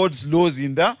God's laws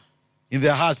in their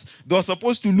hearts. They were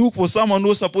supposed to look for someone who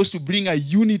was supposed to bring a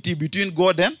unity between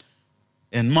God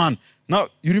and man. Now,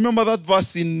 you remember that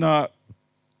verse in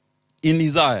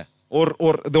Isaiah, or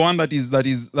the one that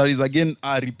is again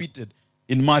repeated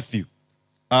in Matthew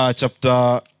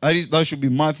chapter. That should be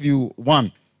Matthew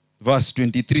 1, verse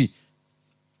 23.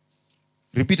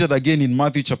 Repeated again in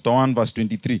Matthew chapter 1, verse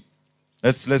 23.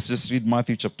 Let's just read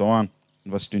Matthew chapter 1,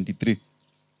 verse 23.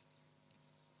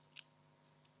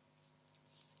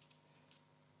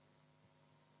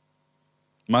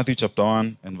 Matthew chapter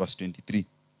 1 and verse 23. It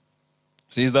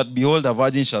says that, behold, a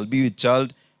virgin shall be with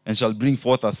child and shall bring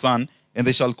forth a son, and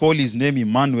they shall call his name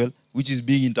Emmanuel, which is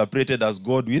being interpreted as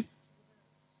God with.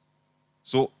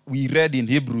 So we read in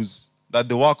Hebrews that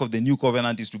the work of the new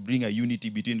covenant is to bring a unity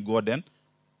between God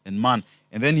and man.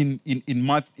 And then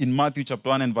in Matthew chapter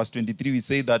 1 and verse 23, we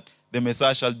say that the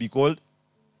Messiah shall be called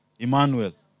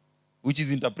Emmanuel, which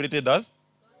is interpreted as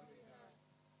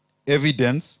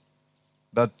evidence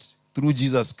that through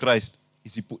Jesus Christ,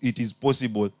 it is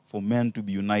possible for men to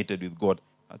be united with God.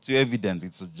 That's your evidence.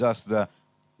 It's just there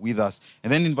with us.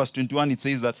 And then in verse 21, it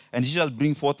says that, and he shall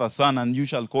bring forth a son, and you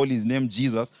shall call his name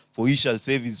Jesus, for he shall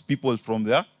save his people from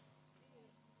their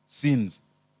sins.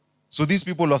 So these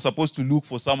people were supposed to look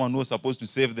for someone who was supposed to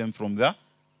save them from their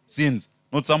sins,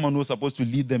 not someone who was supposed to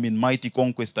lead them in mighty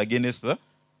conquest against the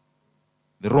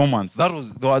Romans. They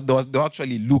were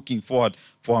actually looking forward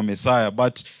for a Messiah.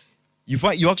 But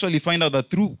you actually find out that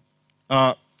through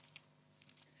that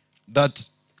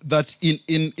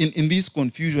in this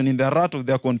confusion, in the heart of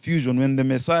their confusion, when the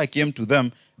Messiah came to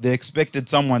them, they expected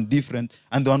someone different,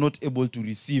 and they were not able to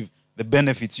receive the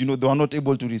benefits. They were not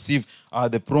able to receive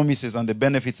the promises and the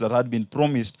benefits that had been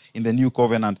promised in the new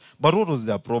covenant. But what was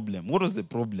their problem? What was the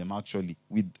problem actually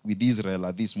with Israel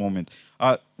at this moment?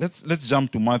 Let's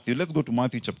jump to Matthew. Let's go to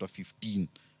Matthew chapter 15.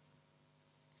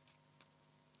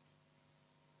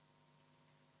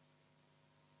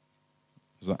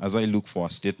 As I look for a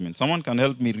statement, someone can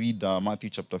help me read Matthew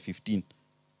chapter 15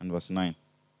 and verse 9.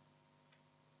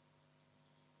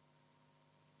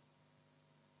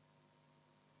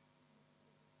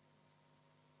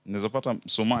 There's a part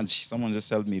so much. Someone just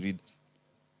help me read.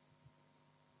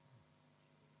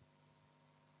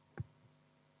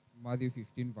 Matthew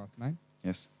 15, verse 9.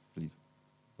 Yes, please.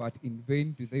 But in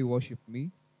vain do they worship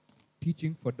me,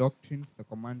 teaching for doctrines the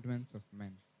commandments of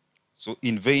men. So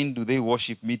in vain do they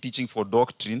worship me, teaching for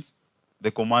doctrines the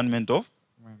commandment of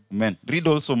men. Read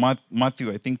also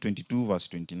Matthew, I think 22, verse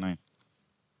 29.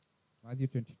 Matthew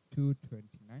 22,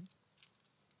 29.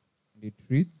 And it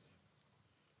reads,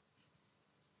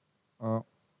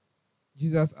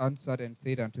 Jesus answered and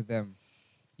said unto them,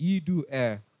 Ye do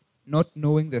err, not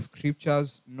knowing the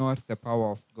scriptures, nor the power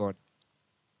of God.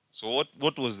 So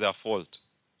what was their fault?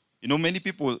 Many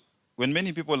people, when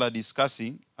many people are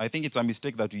discussing, I think it's a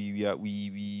mistake that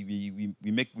we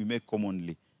make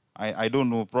commonly. I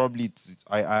don't know. Probably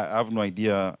I have no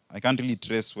idea. I can't really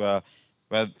trace where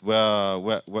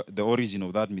the origin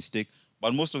of that mistake.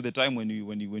 But most of the time, when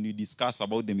you discuss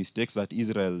about the mistakes that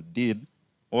Israel did,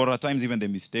 or at times even the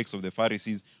mistakes of the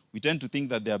Pharisees, we tend to think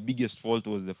that their biggest fault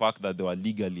was the fact that they were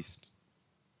legalists.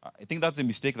 I think that's a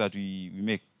mistake that we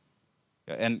make.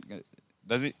 And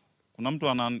does it?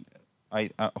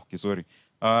 Okay, sorry.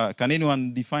 Can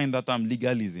anyone define that term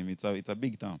legalism? It's a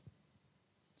big term.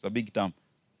 It's a big term,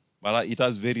 but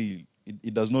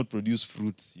it does not produce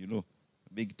fruits. A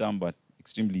big term, but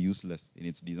extremely useless in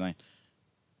its design.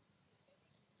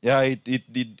 Yeah,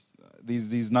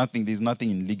 there's nothing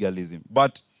in legalism.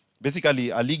 But basically,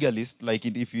 a legalist, like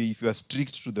if you are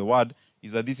strict to the word,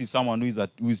 is that this is someone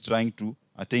who is trying to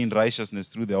attain righteousness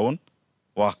through their own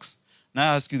works.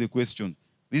 Now I ask you the question: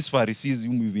 these Pharisees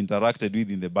whom we've interacted with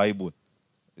in the Bible,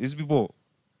 these people,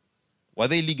 were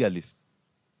they legalists?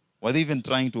 Were they even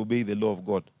trying to obey the law of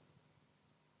God?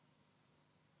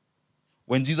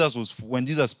 When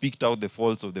Jesus picked out the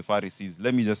faults of the Pharisees,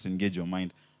 let me just engage your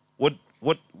mind. When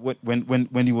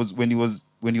he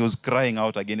was crying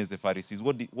out against the Pharisees,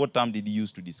 what term did he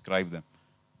use to describe them?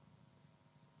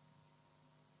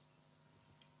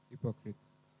 Hypocrites.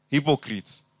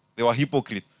 Hypocrites. They were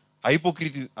hypocrites. A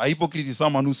hypocrite is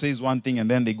someone who says one thing and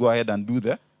then they go ahead and do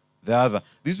the other.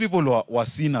 These people were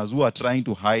sinners who are trying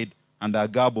to hide under a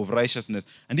garb of righteousness.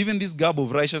 And even this garb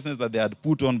of righteousness that they had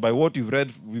put on, by what we've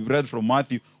read from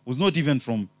Matthew, was not even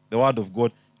from the word of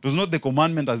God. It was not the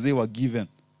commandment as they were given.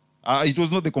 It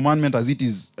was not the commandment as it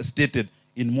is stated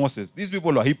in Moses. These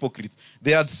people were hypocrites.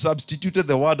 They had substituted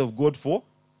the word of God for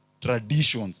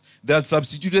traditions. They had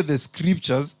substituted the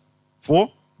scriptures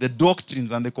for the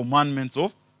doctrines and the commandments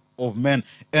of men.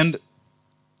 And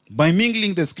by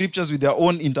mingling the scriptures with their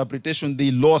own interpretation, they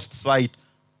lost sight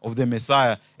of the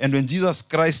Messiah. And when Jesus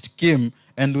Christ came,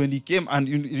 and when he came, and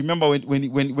you remember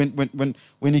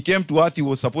when he came to earth, he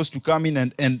was supposed to come in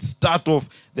and start off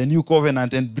the new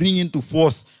covenant and bring into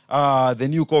force the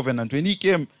new covenant. When he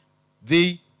came,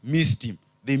 they missed him.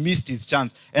 They missed his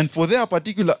chance. And for their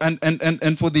particular,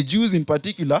 and for the Jews in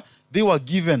particular, they were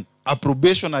given a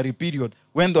probationary period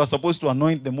when they were supposed to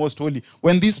anoint the most holy,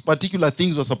 when these particular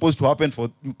things were supposed to happen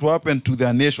to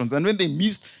their nations. And when they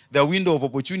missed their window of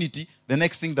opportunity, the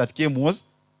next thing that came was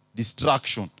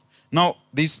destruction. Now,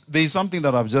 there is something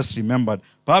that I've just remembered.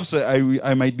 Perhaps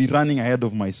I might be running ahead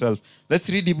of myself. Let's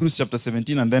read Hebrews chapter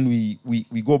 17, and then we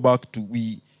go back to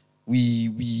we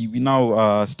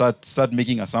now start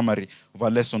making a summary of our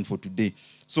lesson for today.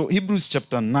 So Hebrews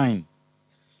chapter 9.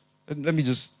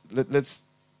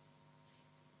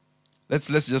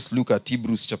 Let's just look at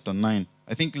Hebrews chapter 9.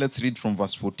 I think let's read from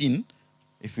verse 14.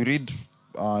 If you read,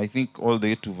 I think all the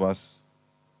way to verse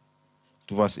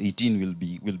 18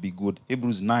 will be good.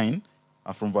 Hebrews 9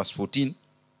 from verse 14.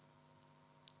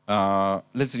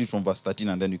 Let's read from verse 13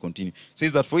 and then we continue. It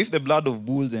says that, for if the blood of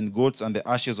bulls and goats and the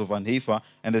ashes of an heifer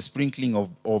and the sprinkling of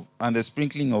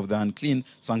the unclean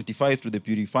sanctifieth to the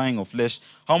purifying of flesh,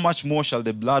 how much more shall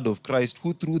the blood of Christ,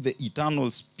 who through the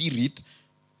eternal Spirit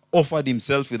offered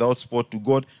himself without spot to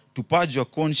God, to purge your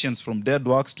conscience from dead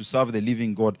works to serve the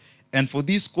living God. And for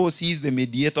this cause he is the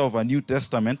mediator of a new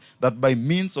testament, that by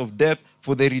means of death,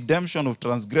 for the redemption of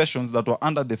transgressions that were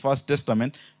under the first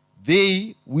testament,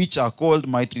 they which are called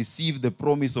might receive the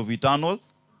promise of eternal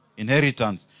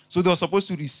inheritance. So they were supposed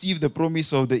to receive the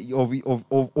promise of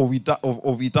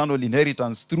eternal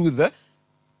inheritance through the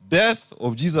death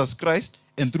of Jesus Christ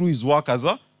and through his work as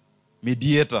a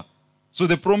mediator. So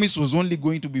the promise was only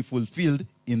going to be fulfilled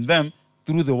in them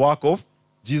through the work of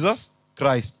Jesus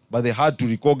Christ. But they had to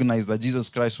recognize that Jesus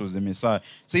Christ was the Messiah. It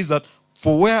says that,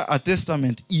 for where a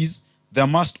testament is, there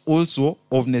must also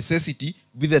of necessity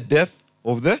be the death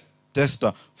of the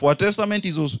tester. For a testament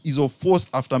is of force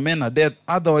after men are dead,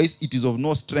 otherwise it is of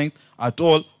no strength at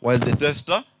all while the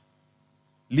tester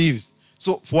lives.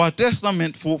 So for a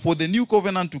testament, for the new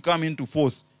covenant to come into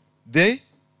force, there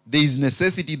is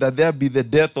necessity that there be the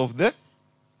death of the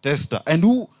tester. And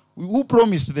who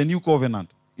promised the new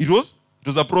covenant? It was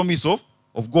a promise of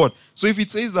God. So if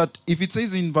it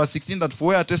says in verse 16 that for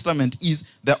where a testament is,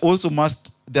 there also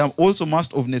must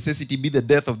of necessity be the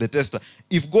death of the tester.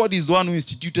 If God is the one who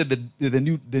instituted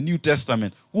the New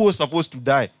Testament, who was supposed to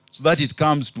die so that it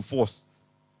comes to force?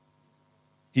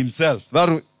 Himself.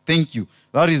 Thank you.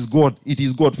 That is God. It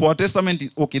is God. For a testament,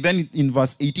 okay, then in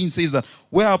verse 18 says that,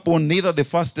 whereupon neither the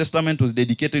first testament was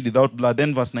dedicated without blood.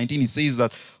 Then verse 19 it says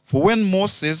that, for when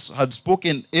Moses had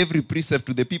spoken every precept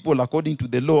to the people according to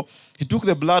the law, he took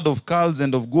the blood of calves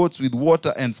and of goats with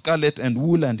water and scarlet and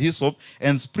wool and hyssop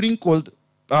and sprinkled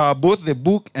both the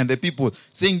book and the people,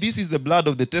 saying, this is the blood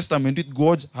of the testament which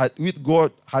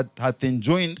God hath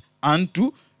enjoined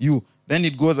unto you. Then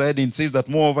it goes ahead and says that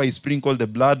moreover he sprinkled the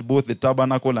blood, both the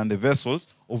tabernacle and the vessels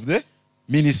of the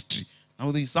ministry.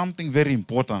 Now there is something very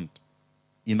important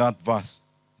in that verse.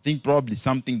 I think probably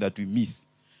something that we miss.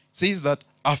 It says that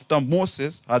after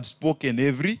Moses had spoken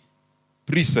every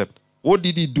precept, what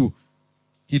did he do?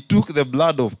 He took the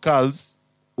blood of calves,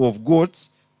 of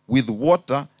goats, with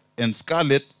water and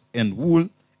scarlet and wool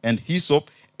and hyssop,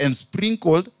 and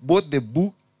sprinkled both the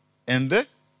book and the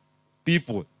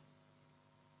people.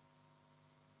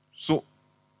 So,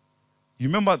 you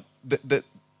remember the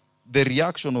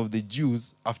reaction of the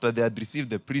Jews after they had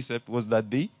received the precept was that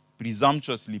they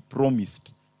presumptuously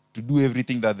promised to do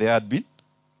everything that they had been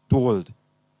told.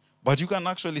 But you can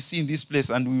actually see in this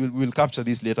place, and we will capture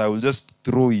this later, I will just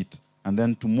throw it and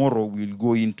then tomorrow we'll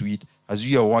go into it as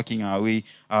we are working our way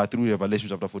through Revelation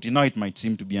chapter 14. Now it might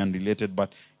seem to be unrelated,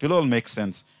 but it will all make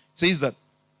sense. It says that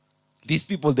these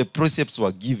people, the precepts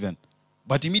were given,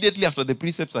 but immediately after the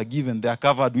precepts are given, they are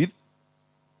covered with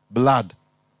blood.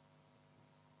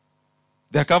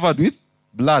 They are covered with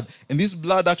blood. And this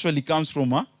blood actually comes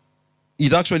from,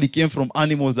 it actually came from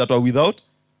animals that were without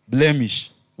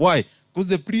blemish. Why? Because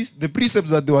the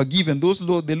precepts that they were given,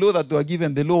 the law that they were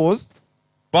given, the law was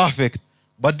perfect.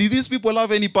 But did these people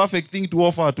have any perfect thing to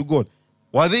offer to God?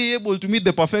 Were they able to meet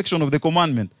the perfection of the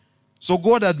commandment? So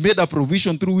God had made a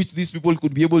provision through which these people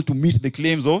could be able to meet the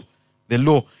claims of the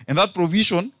law. And that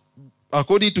provision,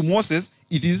 according to Moses,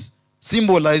 it is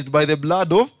symbolized by the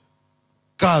blood of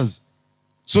calves.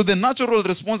 So the natural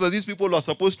response that these people were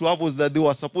supposed to have was that they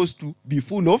were supposed to be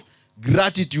full of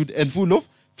gratitude and full of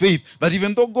faith. That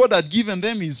even though God had given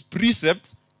them his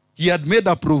precepts, he had made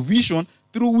a provision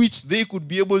through which they could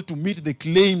be able to meet the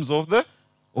claims of the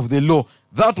law.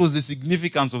 That was the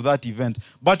significance of that event.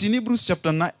 But in Hebrews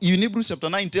chapter 9,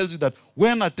 tells you that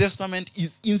when a testament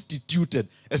is instituted,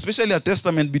 especially a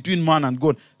testament between man and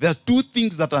God, there are two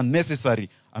things that are necessary.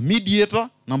 A mediator,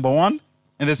 number one,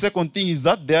 and the second thing is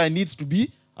that there needs to be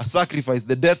a sacrifice,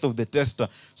 the death of the tester.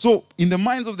 So in the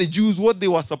minds of the Jews, what they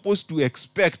were supposed to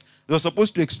expect, they were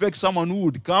supposed to expect someone who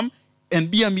would come and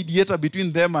be a mediator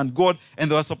between them and God, and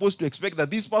they were supposed to expect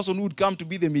that this person who would come to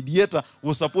be the mediator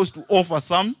was supposed to offer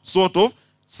some sort of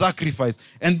sacrifice.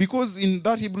 And because in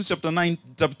that Hebrews chapter 9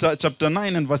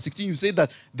 and verse 16, you say that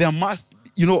there must,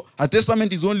 a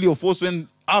testament is only of force when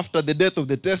after the death of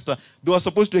the tester, they were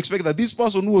supposed to expect that this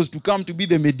person who was to come to be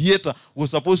the mediator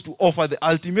was supposed to offer the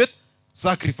ultimate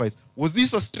sacrifice. Was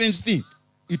this a strange thing?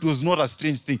 It was not a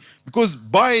strange thing. Because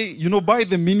by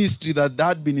the ministry that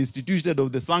had been instituted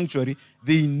of the sanctuary,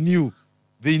 they knew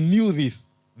this.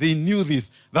 They knew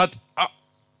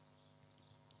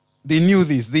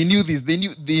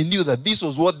that this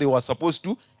was what they were supposed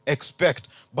to expect.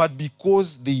 But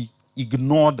because they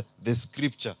ignored the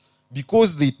scripture,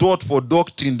 because they taught for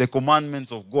doctrine the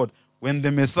commandments of God, when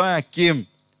the Messiah came,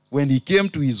 when he came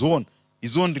to his own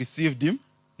received him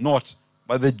not.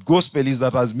 But the gospel is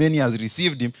that as many as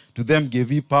received him, to them gave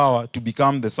he power to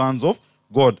become the sons of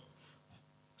God.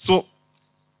 So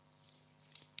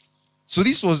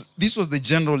this was the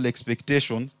general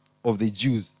expectation of the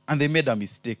Jews, and they made a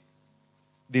mistake.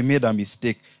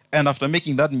 And after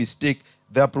making that mistake,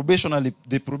 the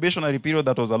probationary period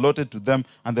that was allotted to them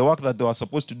and the work that they were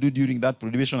supposed to do during that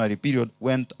probationary period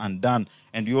went undone.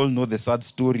 And we all know the sad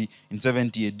story in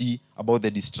 70 AD about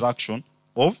the destruction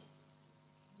of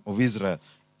Israel.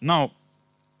 Now,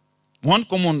 one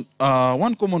common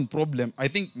problem, I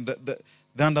think the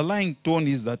underlying tone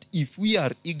is that if we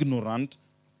are ignorant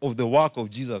of the work of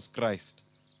Jesus Christ,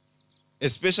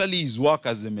 especially his work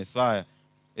as the Messiah,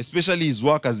 especially his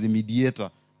work as the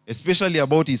mediator, especially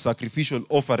about his sacrificial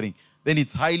offering, then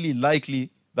it's highly likely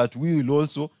that we will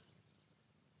also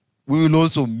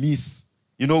miss.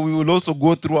 We will also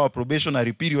go through our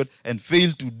probationary period and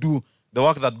fail to do the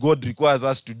work that God requires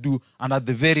us to do, and at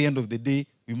the very end of the day,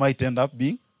 we might end up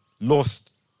being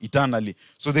lost eternally.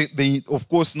 So, of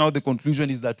course, now the conclusion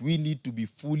is that we need to be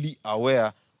fully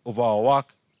aware of our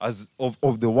work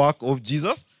of the work of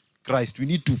Jesus Christ. We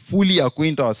need to fully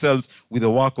acquaint ourselves with the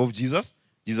work of Jesus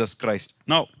Christ.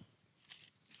 Now,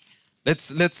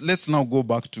 let's now go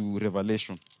back to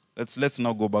Revelation. Let's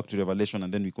now go back to Revelation,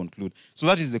 and then we conclude. So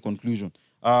that is the conclusion.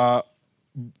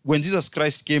 When Jesus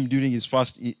Christ came during his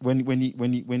first, when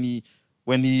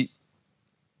he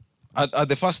at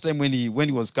the first time when he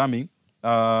was coming,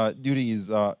 during his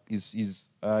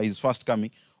first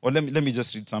coming, or let me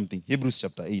just read something. Hebrews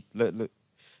chapter 8.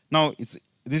 Now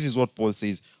this is what Paul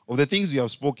says. Of the things we have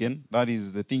spoken, that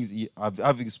is the things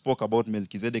having spoke about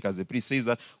Melchizedek as the priest, says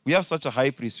that we have such a high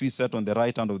priest who is set on the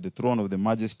right hand of the throne of the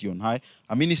majesty on high,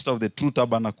 a minister of the true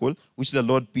tabernacle, which the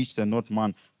Lord pitched and not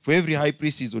man. For every high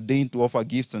priest is ordained to offer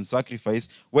gifts and sacrifice,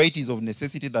 where it is of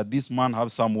necessity that this man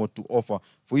have somewhat to offer.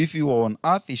 For if he were on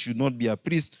earth, he should not be a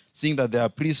priest, seeing that there are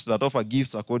priests that offer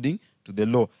gifts according to the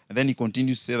law. And then he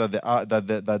continues to say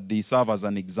that they serve as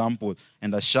an example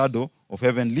and a shadow of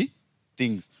heavenly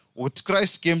things. What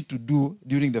Christ came to do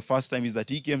during the first time is that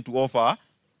he came to offer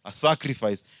a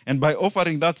sacrifice. And by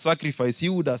offering that sacrifice, he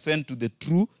would ascend to the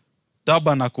true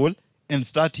tabernacle and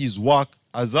start his work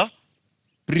as a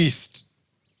priest.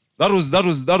 That was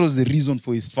the reason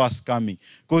for his first coming.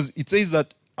 Because it says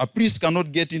that a priest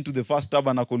cannot get into the first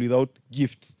tabernacle without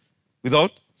gifts,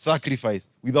 without sacrifice,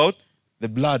 without the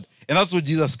blood. And that's what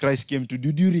Jesus Christ came to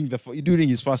do during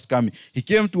his first coming. He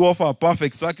came to offer a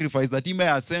perfect sacrifice that he may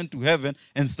ascend to heaven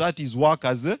and start his work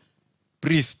as a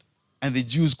priest. And the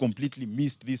Jews completely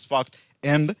missed this fact,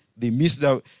 and they missed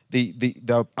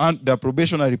the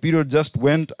probationary period just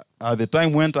went, the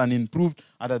time went and improved,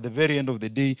 and at the very end of the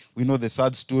day, we know the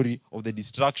sad story of the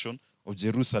destruction of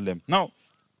Jerusalem. Now,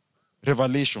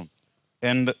 Revelation,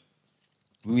 and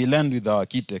we will end with our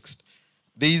key text.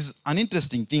 There is an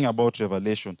interesting thing about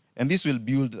Revelation, and this will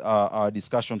build our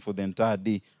discussion for the entire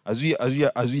day as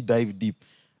we dive deep.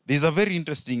 There's a very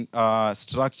interesting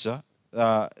structure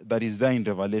that is there in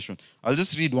Revelation. I'll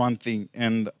just read one thing,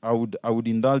 and I would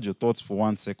indulge your thoughts for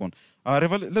 1 second.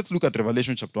 Let's look at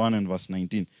Revelation chapter 1 and verse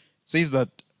 19. It says that,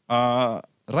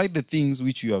 write the things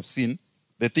which you have seen,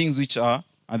 the things which are,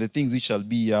 and the things which shall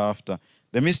be hereafter.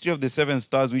 The mystery of the 7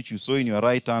 stars which you saw in your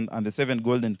right hand, and the 7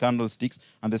 golden candlesticks,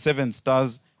 and the 7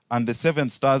 stars, and the 7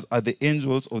 stars are the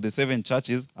angels of the 7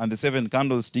 churches, and the 7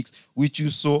 candlesticks which you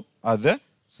saw are the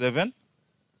 7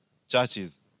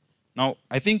 churches. Now,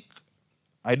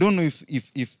 I don't know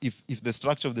if the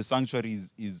structure of the sanctuary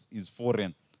is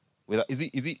foreign. Is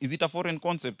it a foreign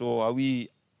concept, or are we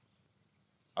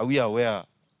aware,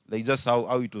 like just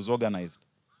how it was organized?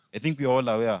 I think we are all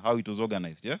aware how it was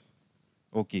organized, yeah?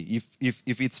 Okay,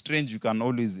 if it's strange, you can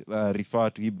always refer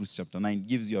to Hebrews chapter 9. It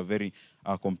gives you a very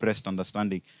compressed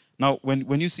understanding. Now,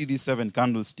 when you see these 7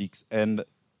 candlesticks and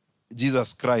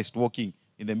Jesus Christ walking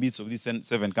in the midst of these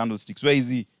 7 candlesticks, where is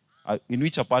he? In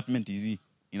which apartment is he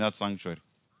in that sanctuary?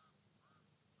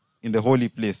 In the holy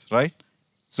place, right?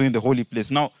 So in the holy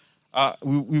place. Now,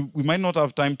 we might not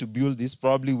have time to build this.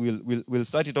 Probably we'll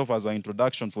start it off as an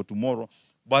introduction for tomorrow.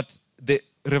 But the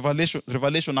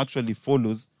revelation actually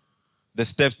follows the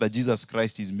steps that Jesus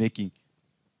Christ is making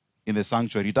in the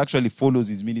sanctuary. It actually follows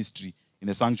his ministry in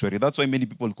the sanctuary. That's why many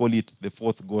people call it the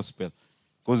 4th gospel.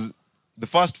 Because the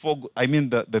first 4,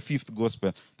 the 5th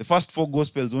gospel, the first 4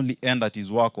 gospels only end at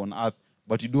his work on earth,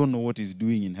 but you don't know what he's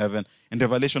doing in heaven. And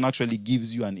Revelation actually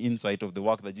gives you an insight of the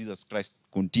work that Jesus Christ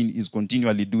is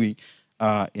continually doing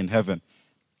in heaven.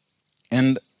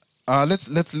 And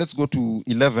let's go to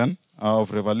 11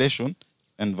 of Revelation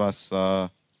and verse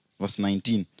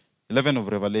 19. 11 of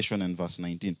Revelation and verse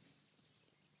 19.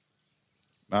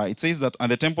 It says that,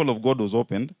 and the temple of God was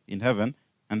opened in heaven,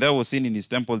 and there was seen in his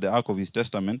temple the ark of his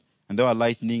testament, and there were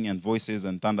lightning and voices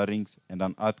and thunderings and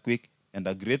an earthquake and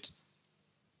a great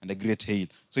hail.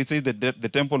 So it says that the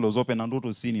temple was open, and what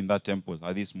was seen in that temple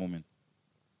at this moment?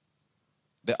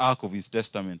 The ark of his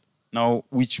testament. Now,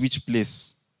 which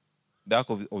place? The ark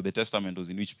of the testament was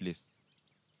in which place?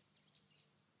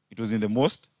 It was in the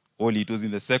most holy. It was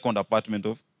in the second apartment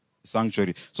of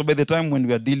sanctuary. So by the time when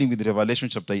we are dealing with Revelation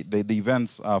chapter, the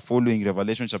events following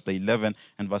Revelation chapter 11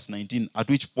 and verse 19, at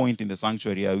which point in the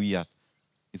sanctuary are we at?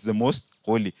 It's the most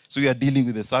holy. So we are dealing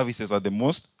with the services at the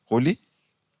most holy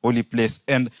place.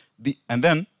 And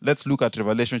then let's look at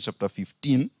Revelation chapter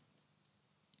 15.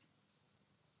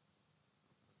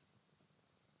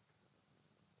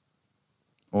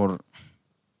 Or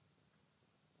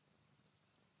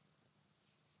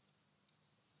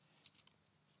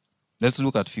let's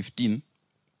look at 15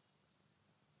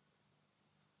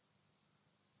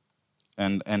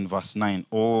 and verse 9.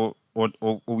 Or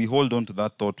we hold on to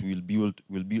that thought. We'll build.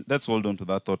 Let's hold on to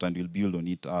that thought and we'll build on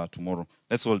it tomorrow.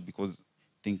 Let's hold, because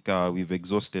I think we've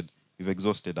exhausted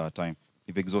our time.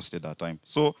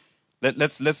 So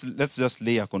let's just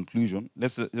lay a conclusion.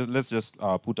 Let's just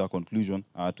put a conclusion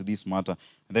to this matter,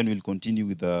 and then we'll continue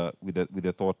with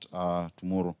the thought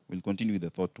tomorrow. We'll continue with the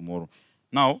thought tomorrow.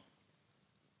 Now,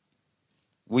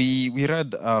 we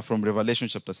read from Revelation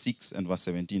chapter 6 and verse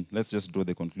 17. Let's just draw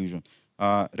the conclusion.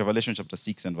 Revelation chapter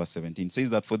 6 and verse 17 says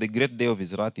that, for the great day of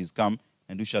his wrath is come,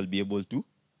 and who shall be able to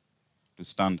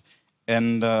stand?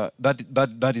 And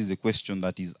that is the question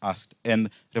that is asked. And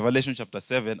Revelation chapter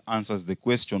 7 answers the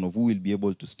question of who will be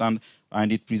able to stand,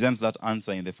 and it presents that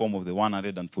answer in the form of the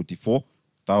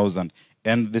 144,000.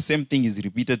 And the same thing is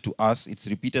repeated to us. It's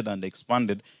repeated and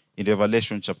expanded in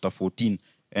Revelation chapter 14.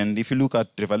 And if you look at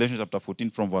Revelation chapter 14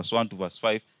 from verse 1 to verse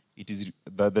 5, it is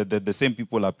the same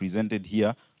people are presented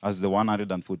here as the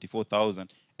 144,000.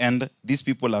 And these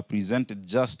people are presented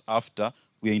just after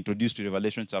we are introduced to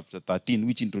Revelation chapter 13,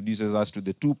 which introduces us to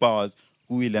the 2 powers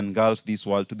who will engulf this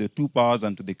world, to the 2 powers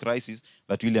and to the crisis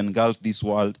that will engulf this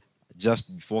world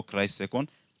just before Christ's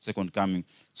second coming.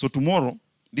 So tomorrow,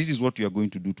 this is what we are going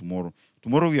to do tomorrow.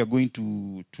 Tomorrow we are going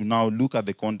to now look at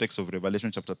the context of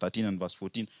Revelation chapter 13 and verse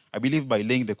 14. I believe by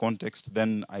laying the context,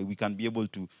 then we can be able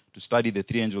to study the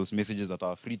 3 angels' messages at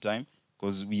our free time,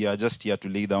 because we are just here to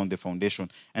lay down the foundation.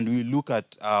 And we will look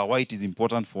at why it is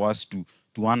important for us to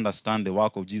understand the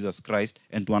work of Jesus Christ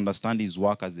and to understand his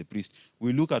work as a priest.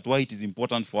 We look at why it is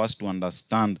important for us to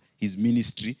understand his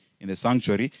ministry in the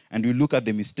sanctuary, and we look at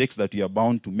the mistakes that we are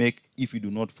bound to make if we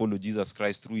do not follow Jesus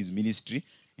Christ through his ministry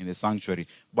in the sanctuary.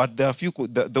 But there are few,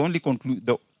 the only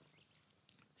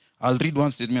I'll read one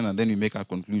statement and then we make our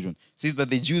conclusion. It says that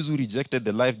the Jews who rejected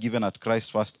the life given at Christ's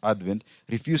first advent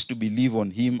refused to believe on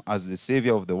him as the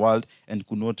savior of the world and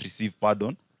could not receive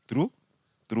pardon through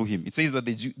him. It says that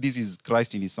this is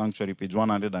Christ in his sanctuary, page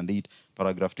 108,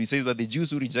 paragraph 2. It says that the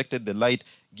Jews who rejected the light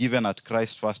given at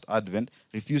Christ's first advent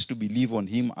refused to believe on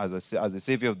him as the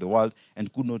savior of the world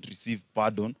and could not receive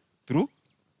pardon through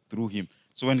him.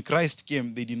 So when Christ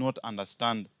came, they did not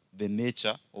understand the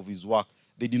nature of his work.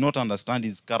 They did not understand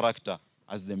his character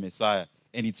as the Messiah.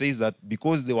 And it says that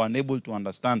because they were unable to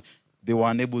understand, they were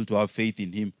unable to have faith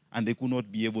in him, and they could not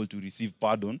be able to receive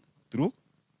pardon through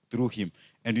him.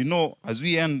 And you know,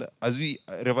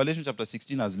 Revelation chapter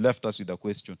 16 has left us with a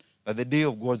question, that the day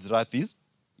of God's wrath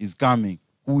is coming.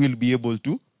 Who will be able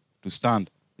to stand?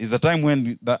 There's a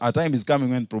time is coming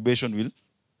when probation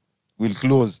will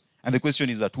close. And the question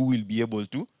is that who will be able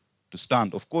to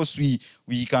stand? Of course, we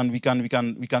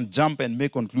can jump and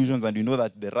make conclusions, and we know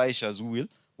that the righteous will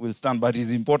stand. But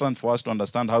it's important for us to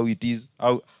understand how it is,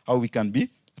 how we can be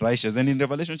righteous. And in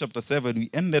Revelation chapter 7,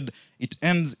 it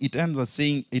ends at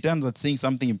saying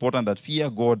something important, that fear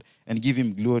God and give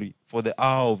him glory, for the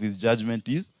hour of his judgment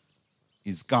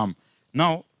is come.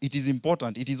 Now, it is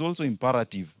important. It is also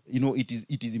imperative. You know, it is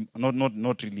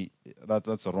not really,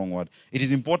 that's a wrong word. It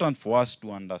is important for us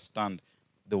to understand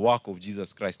the work of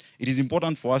Jesus Christ. It is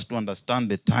important for us to understand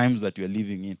the times that we are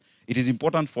living in. It is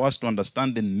important for us to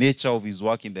understand the nature of his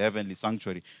work in the heavenly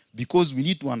sanctuary, because we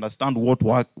need to understand what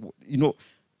work, you know,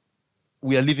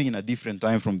 we are living in a different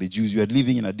time from the Jews. We are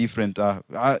living in a different,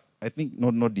 I think,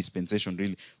 not dispensation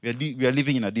really. We are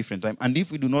living in a different time. And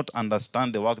if we do not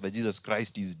understand the work that Jesus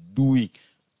Christ is doing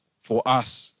for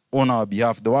us on our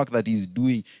behalf, the work that he's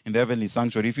doing in the heavenly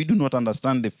sanctuary, if we do not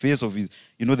understand the phase of his,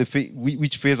 you know,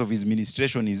 which phase of his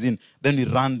ministration is in, then we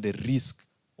run the risk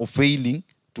of failing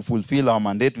to fulfill our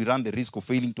mandate. We run the risk of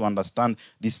failing to understand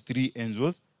these three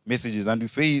angels' messages, and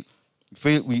we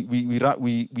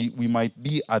might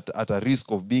be at a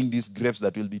risk of being these grapes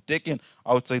that will be taken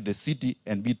outside the city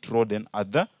and be trodden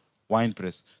at the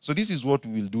winepress. So this is what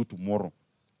we will do tomorrow.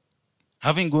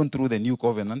 Having gone through the new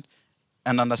covenant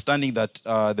and understanding that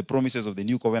the promises of the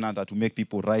new covenant are to make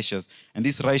people righteous, and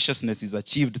this righteousness is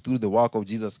achieved through the work of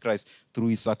Jesus Christ, through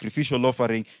his sacrificial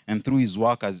offering and through his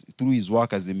work as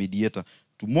the mediator.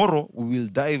 Tomorrow we will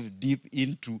dive deep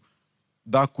into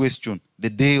that question. The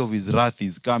day of his wrath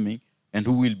is coming, and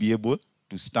who will be able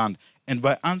to stand? And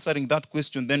by answering that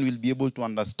question, then we'll be able to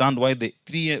understand why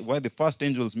the first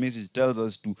angel's message tells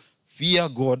us to fear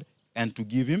God and to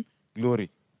give him glory.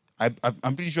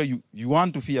 I'm pretty sure you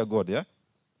want to fear God, yeah?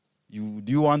 Do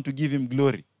you want to give him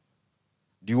glory?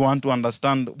 Do you want to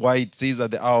understand why it says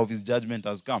that the hour of his judgment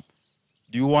has come?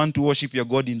 Do you want to worship your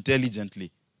God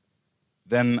intelligently?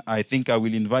 Then I think I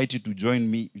will invite you to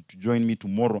join me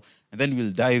tomorrow, and then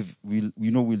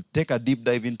we'll take a deep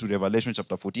dive into Revelation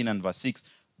chapter 14 and verse 6.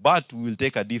 But we will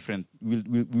take we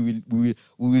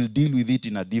will deal with it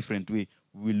in a different way.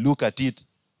 We will look at it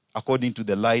according to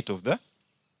the light of the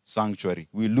sanctuary.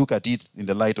 We will look at it in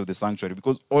the light of the sanctuary,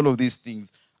 because all of these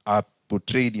things are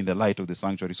portrayed in the light of the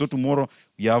sanctuary. So tomorrow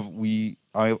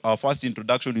our first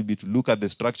introduction will be to look at the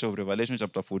structure of Revelation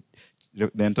chapter 4,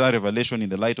 the entire Revelation in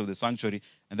the light of the sanctuary,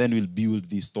 and then we'll build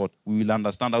this thought. We will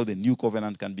understand how the new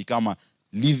covenant can become a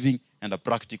living and a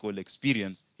practical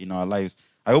experience in our lives.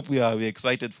 I hope we're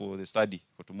excited for the study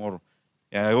for tomorrow.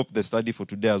 Yeah, I hope the study for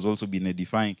today has also been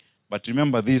edifying. But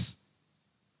remember this: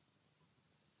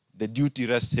 the duty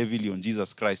rests heavily on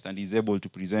Jesus Christ, and he's able to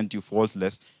present you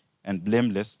faultless and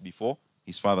blameless before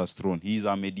his Father's throne. He is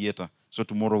our mediator. So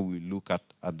tomorrow we'll look at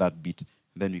that bit,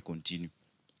 and then we continue.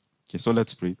 Okay, so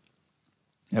let's pray.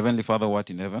 Heavenly Father, who art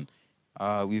in heaven,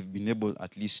 we've been able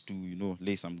at least to,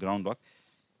 lay some groundwork.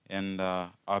 And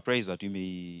our prayer is that we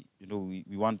may,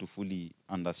 we want to fully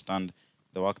understand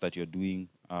the work that you're doing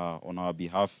on our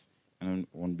behalf and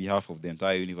on behalf of the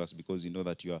entire universe, because you know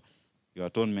that your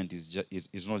atonement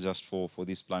is not just for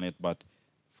this planet, but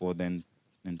for the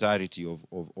entirety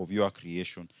of your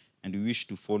creation. And we wish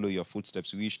to follow your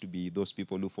footsteps. We wish to be those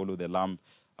people who follow the Lamb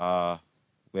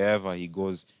wherever he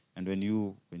goes. And when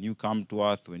you come to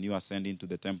earth, when you ascend into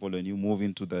the temple, when you move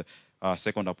into the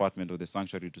second apartment of the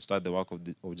sanctuary to start the work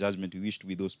of judgment, we wish to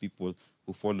be those people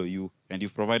who follow you. And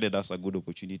you've provided us a good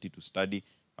opportunity to study,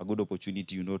 a good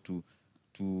opportunity, to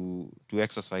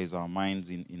exercise our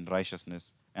minds in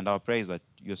righteousness. And our prayer is that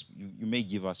you may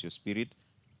give us your spirit,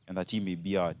 and that he may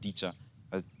be our teacher,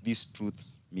 that these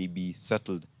truths may be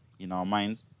settled in our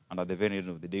minds, and at the very end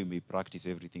of the day, we may practice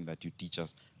everything that you teach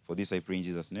us. For For this I pray in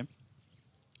Jesus' name.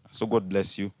 So God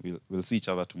bless you. We'll see each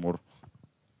other tomorrow.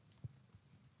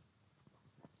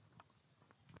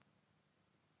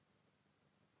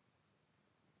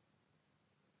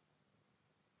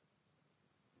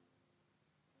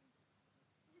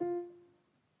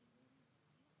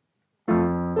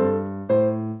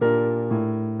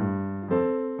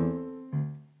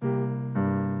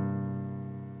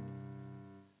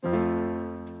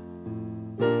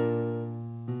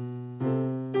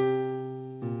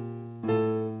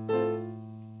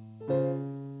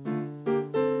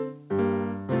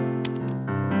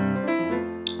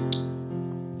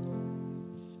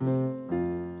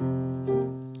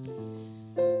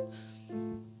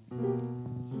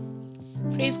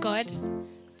 Praise God.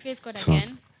 Praise God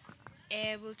again.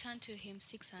 We'll turn to hymn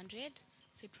 600.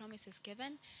 Sweet Promise is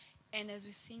given. And as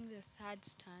we sing the third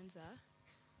stanza,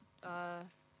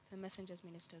 the messengers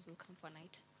ministers will come for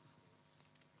night.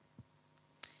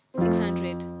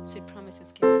 600. Sweet Promise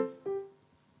is given.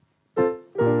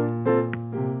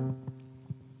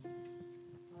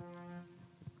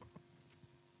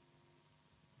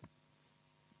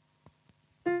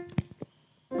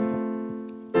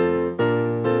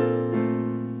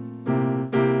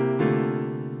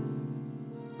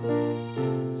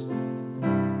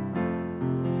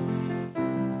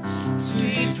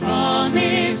 Sweet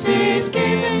promise is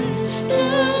given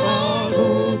to all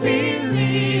who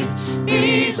believe.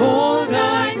 Behold,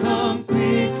 I come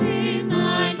quickly,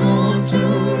 mine own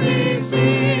to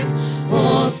receive.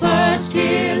 Hold fast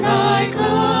till I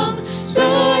come,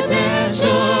 the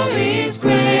danger is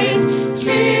great.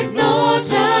 Sleep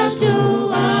not as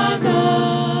do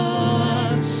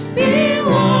others. Be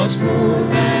watchful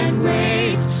and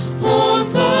wait. Hold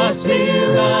fast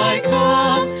till I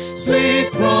come.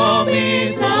 Sweet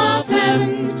promise of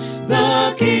heaven,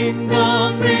 the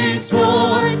kingdom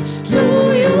restored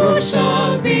to you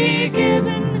shall be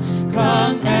given.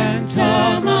 Come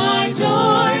enter my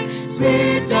joy,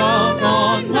 sit down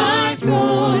on my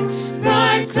throne.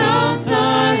 Bright crowns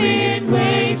are in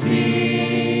waiting.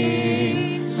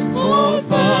 Hold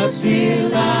fast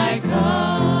till I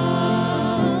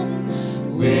come.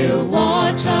 We'll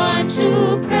watch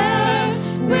unto prayer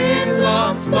with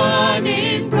lamps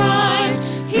burning bright.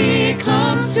 He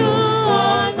comes to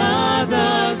all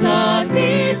others, a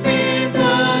thief in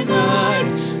the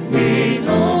night. We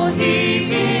know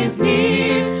he is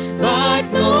near, but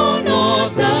know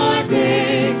not the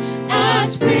day.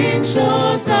 As spring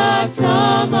shows that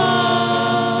summer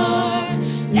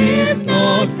is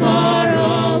not far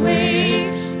away.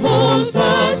 Hold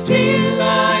fast till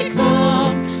I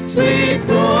come. Sweet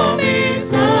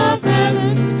promise of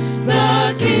heaven,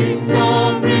 the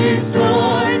kingdom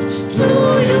restored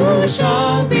to you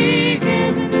shall be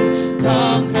given.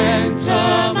 Come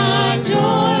enter my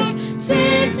joy,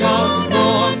 sit down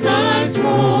on my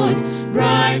throne.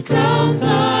 Bright crowns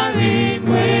are in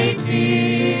waiting.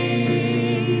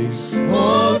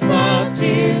 Hold fast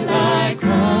till I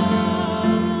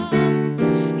come.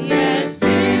 Yes,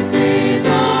 this is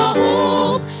our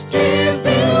hope, 'tis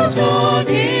built on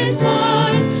his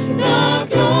word, the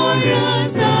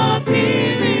glorious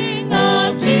appearing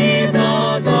of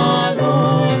Jesus our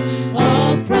Lord.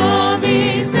 Of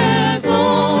promises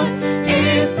on,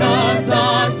 it stands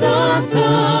as the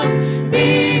sun.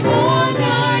 Behold,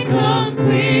 I come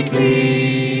quickly.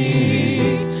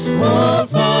 Hold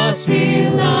fast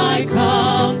till I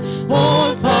come.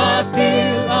 Hold fast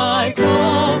till I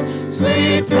come.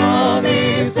 Sweet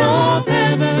promise of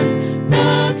heaven,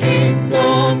 the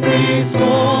kingdom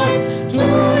restored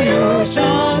to you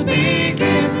shall be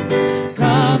given.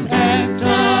 Come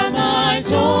enter my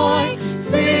joy,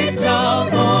 sit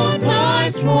down on my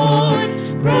throne.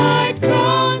 Bright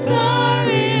crowns are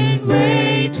in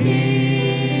waiting.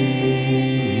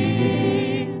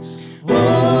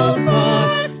 Hold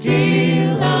fast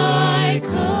till I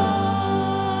come.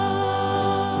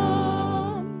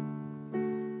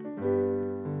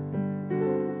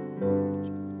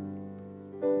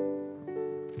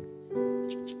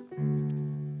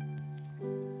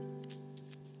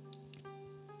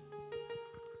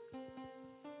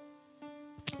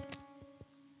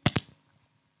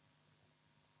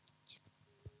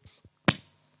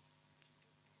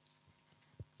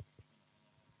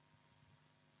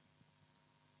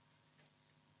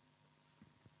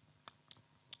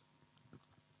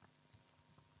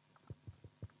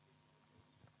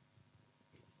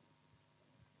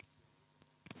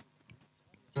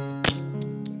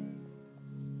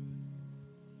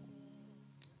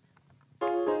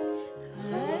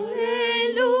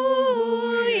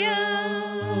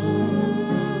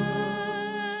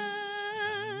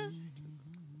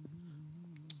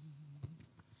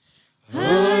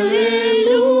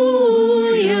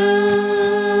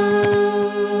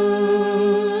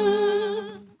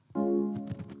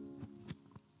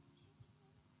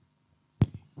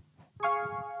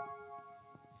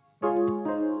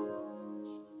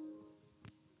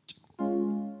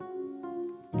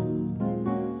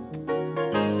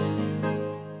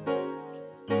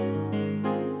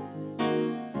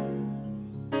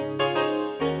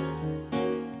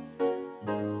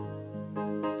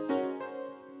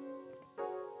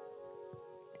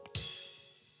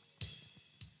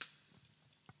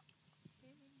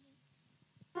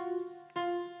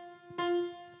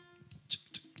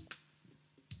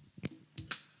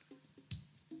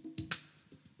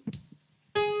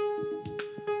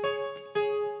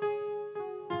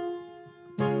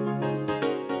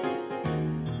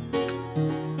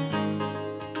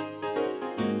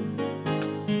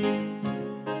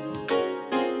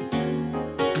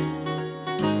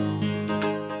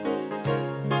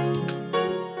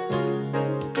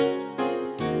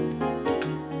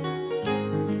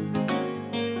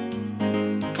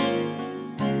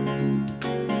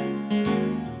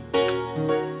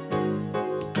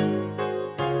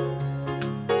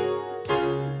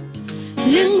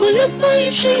 la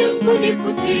maisha yangu ni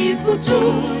kusifu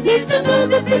tu,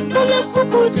 nitangaze pendo lako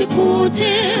kote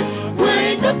kote.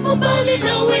 Waendapo mbali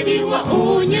nawe ni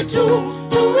waonye tu,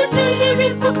 tuwe tayari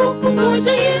kwako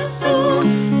kungoja Yesu.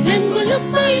 Lengo la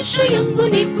maisha yangu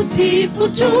ni kusifu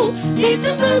tu,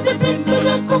 nitangaze pendo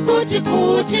lako kote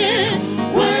kote.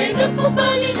 Waendapo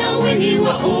mbali nawe ni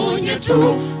waonye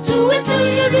tu, tuwe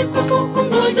tayari kwako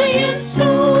kungoja Yesu.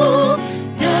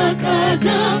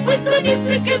 Nakaza mwendo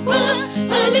nifike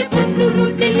pale pa nuru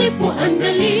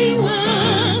nilipoandaliwa.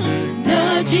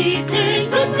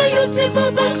 Najitenga na yote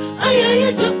mabaya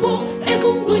yajapo,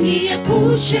 Mungu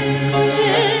niepushe.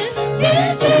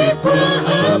 Nije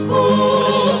kwako,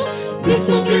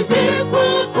 nisongeze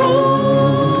kwako.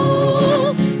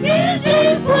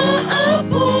 Nije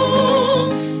kwako,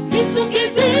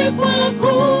 nisongeze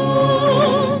kwako.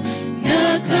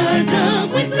 Nakaza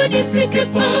mwendo nifike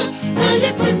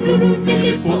pale pa nuru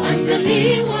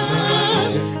nilipoandaliwa.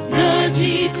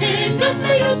 Najitenga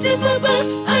na yote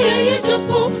mabaya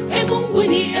yajapo, Mungu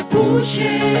niepushe.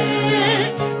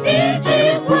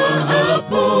 Nije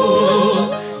kwako,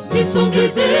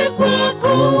 nisongeze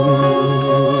kwako.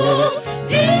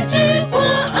 Nije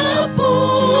kwako,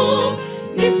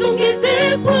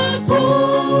 nisongeze kwako.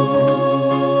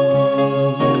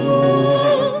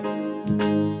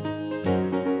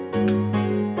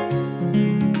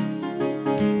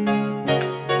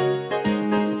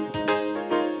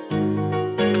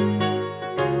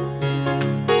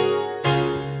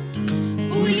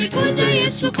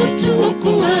 Yesu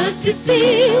kutuokoa sisi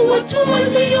watu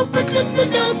waliopatana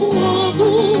na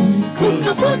muovu,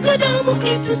 ukamwaga damu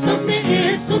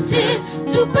itusamehe sote,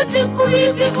 tupate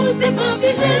kurithi uzima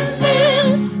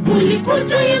milele.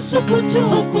 Ulikuja Yesu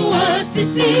kutuokoa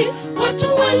sisi watu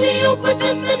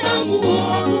waliopatana na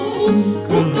muovu,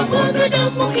 ukamwaga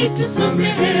damu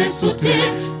itusamehe sote,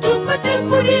 tupate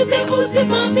kurithi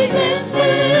uzima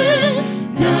milele.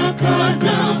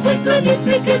 Nakaza mwendo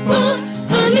nifike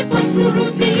pale pa nuru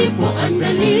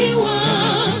nilipoandaliwa.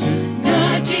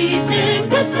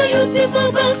 Najitenga na yote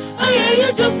mabaya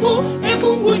yajapo,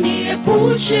 Mungu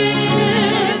niepushe.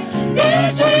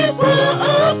 Nije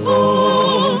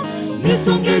kwako,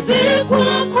 nisongeze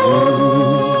kwako.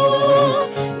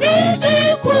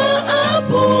 Nije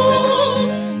kwako,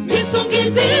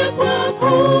 nisongeze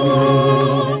kwako.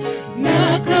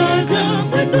 Nakaza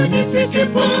mwendo nifike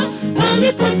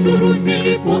pale pa nuru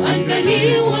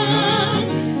nilipoandaliwa.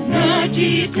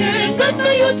 Najitenga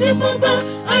na yote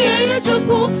mabaya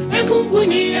yajapo, Mungu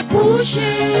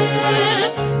niepushe.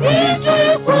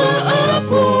 Nije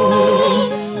kwako,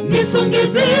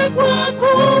 nisongeze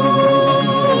kwako.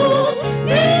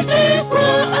 Nije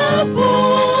kwako,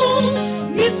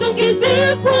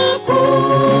 nisongeze kwako.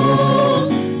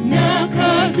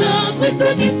 Nakaza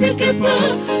mwendo nifike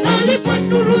pale pa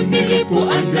nuru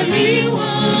nilipoandaliwa.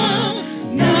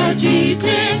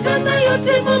 Najitenga na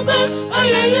yote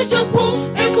mabaya yajapo,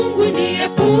 Mungu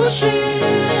niepushe.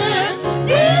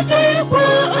 Nije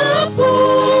kwako,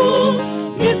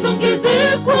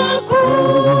 nisongeze kwako.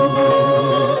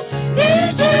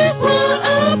 Nije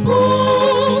kwako,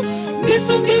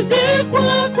 nisongeze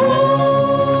kwako.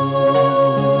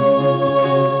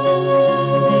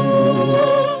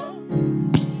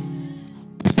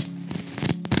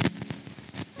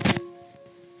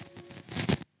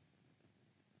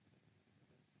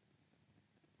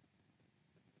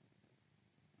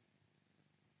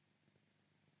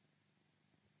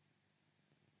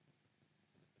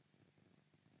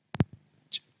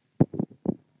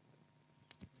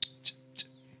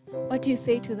 What do you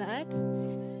say to that?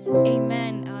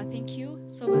 Amen. Thank you.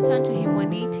 So we'll turn to hymn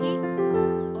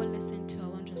 180 or listen to a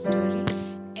wondrous story.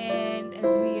 And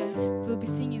as we'll be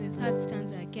singing the third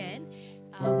stanza again,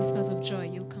 Whispers of Joy,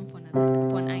 you'll come for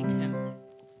an item.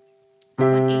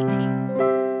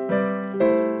 180.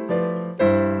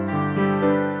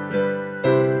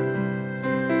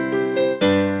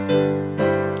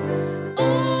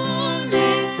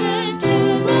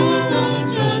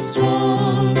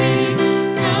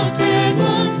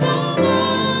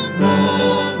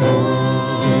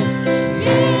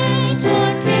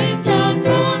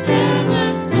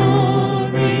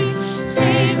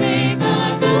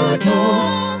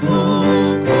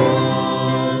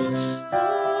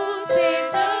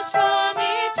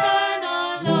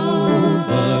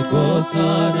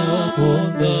 Son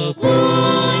upon the cross.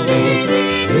 What did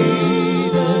he do?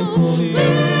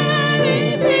 Where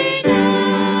is he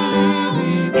now?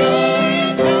 In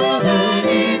heaven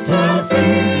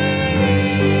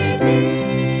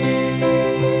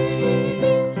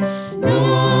interceding.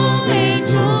 No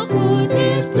angel could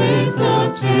his place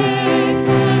have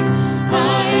taken.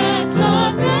 Highest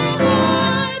of the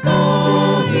high,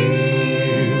 though he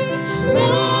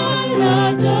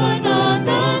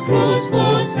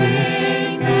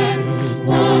forsaken,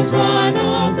 was one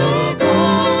of the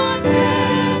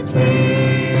godly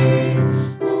three,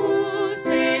 who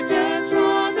saved us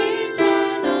from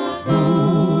eternal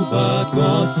loss. But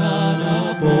God's hand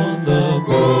upon the What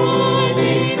cross,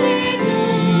 did he do?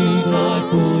 He died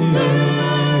for you.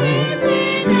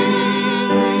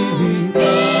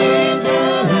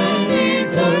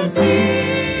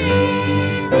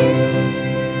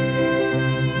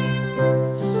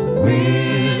 Will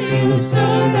you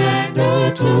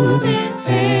surrender to this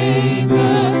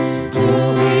Savior, to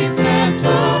accept a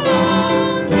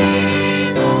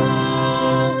humbly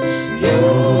bow?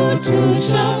 You too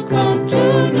shall come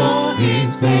to know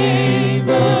His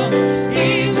favor.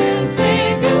 He will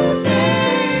save you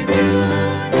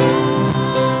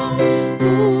now.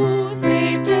 Who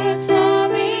saved us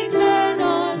from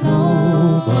eternal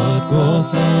loss? But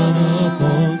God's hand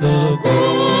upon the cross,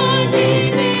 What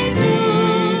did He do?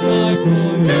 died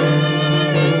for you.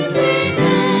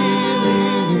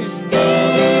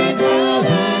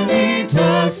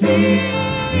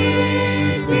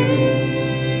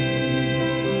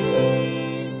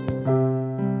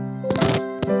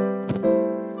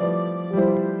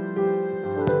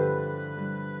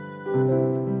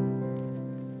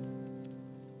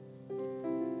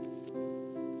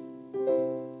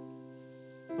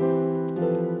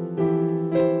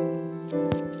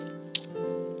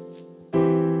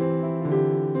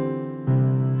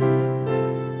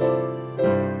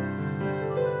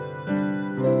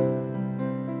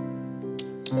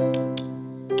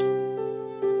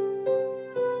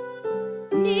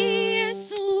 Ni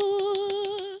Yesu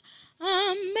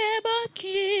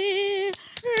amebaki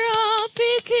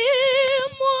rafiki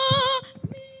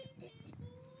mwaminifu,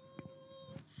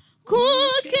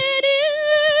 kwake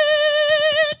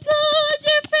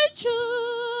nitajificha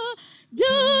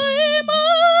daima.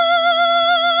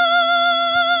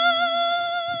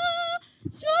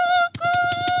 Chukua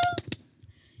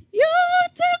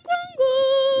yote kwangu,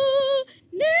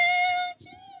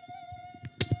 niachie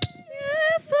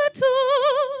Yesu tu.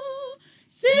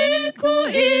 Siku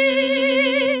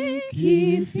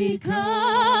ikifika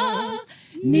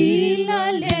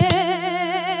nilale,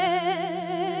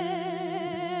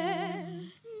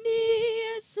 ni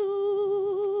Yesu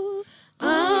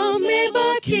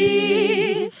amebaki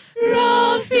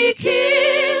rafiki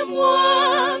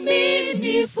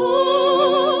mwaminifu,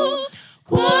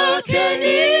 kwake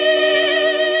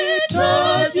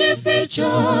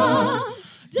nitajificha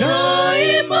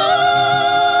daima.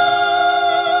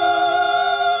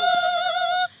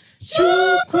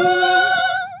 Chukua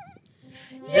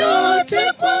yote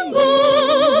kwangu,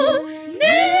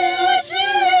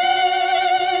 niachie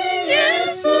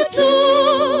Yesu tu.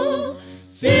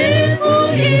 Siku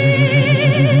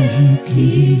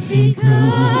ikifika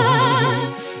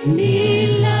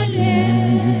nilale,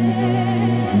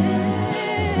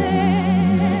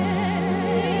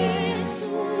 Yesu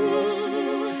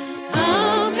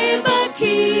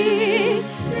amebaki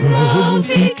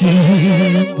rafiki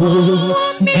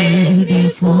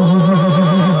mwaminifu,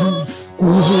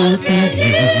 kwake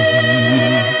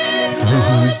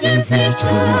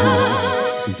nitajificha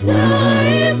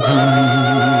daima.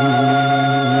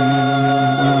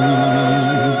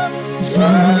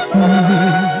 Chukua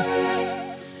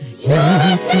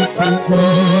yote kwangu,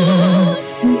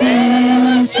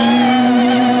 niachie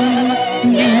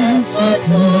Yesu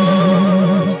tu.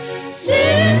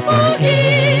 Siku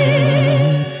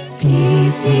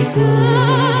ikifika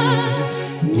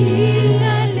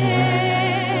nilale.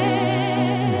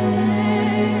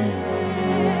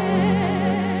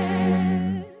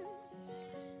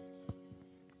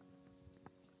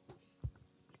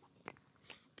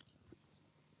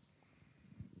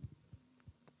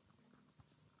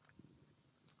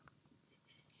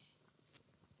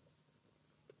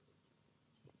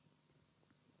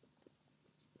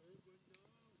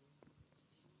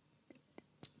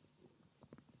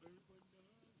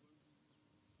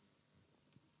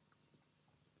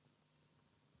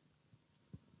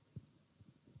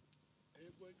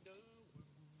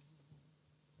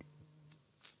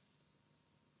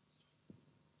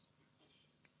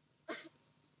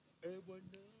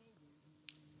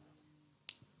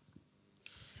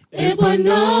 E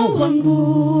Bwana wangu,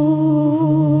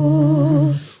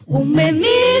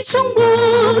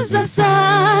 umenichunguza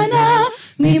sana,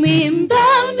 mimi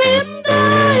mdhambi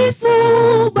mdhaifu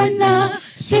Bwana,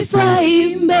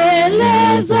 sifai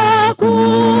mbele zako.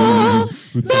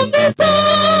 Dhambi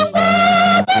zangu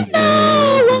Bwana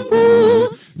wangu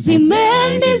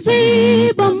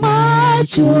zimeniziba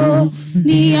macho,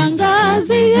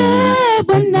 niangazie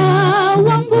Bwana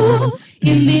wangu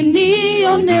ili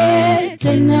nione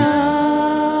tena.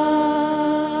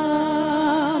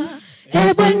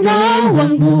 Bwana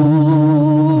wangu,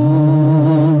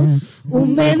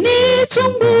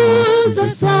 umenichunguza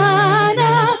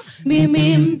sana,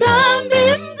 mimi mdhambi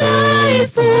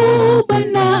mdhaifu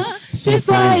Bwana,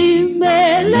 sifai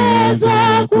mbele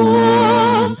zako.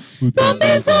 Dhambi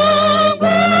zangu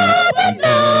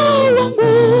Bwana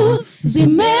wangu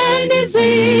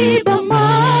zimeniziba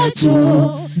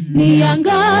macho,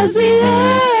 niangazie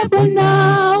Bwana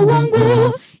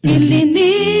wangu ili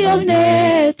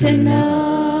nione tena.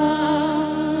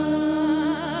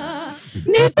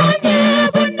 Niponye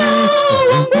Bwana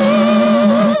wangu,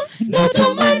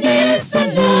 natamani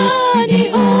sana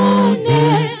nione,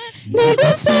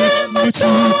 niguse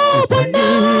macho Bwana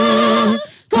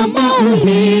kama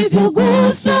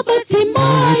ulivyogusa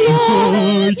Bartimayo.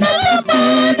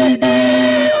 Natamani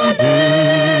nione,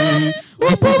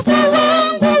 upofu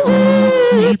wangu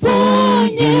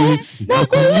uiponye, na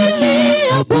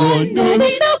kulilia Bwana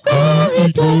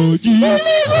ninakuhitaji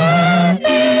ili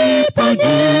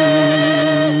uniponye.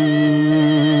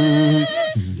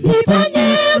 Niponye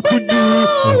Bwana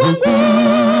wangu,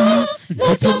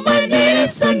 natamani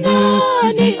sana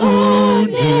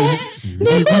nione,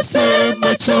 niguse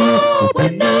macho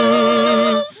Bwana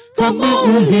kama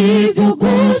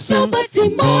ulivyogusa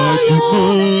Bartimayo.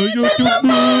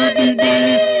 Natamani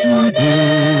nione,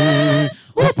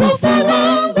 upofu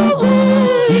wangu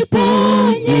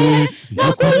uiponye,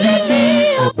 na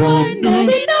kulilia Bwana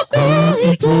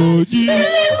ninakuhitaji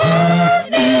ili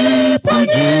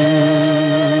uniponye.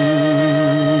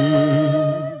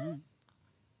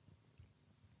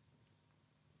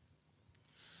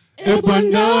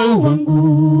 Bwana wangu,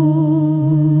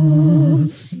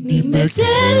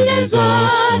 nimeteleza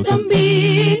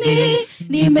dhambini,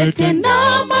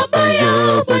 nimetenda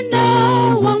mabaya Bwana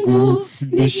wangu,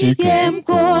 nishike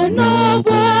mkono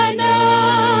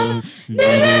Bwana,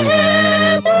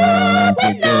 nirehemu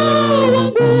Bwana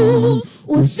wangu,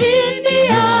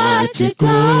 usiniache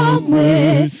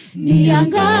kamwe,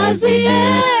 niangazie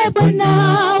Bwana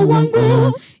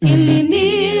wangu ili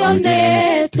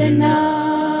nione tena.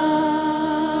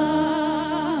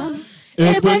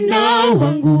 Bwana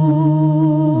wangu,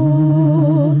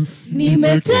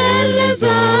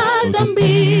 nimeteleza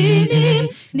dhambini,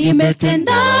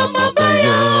 nimetenda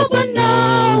mabaya Bwana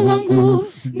wangu,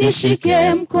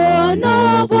 nishike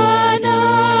mkono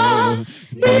Bwana,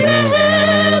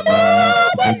 nirehemu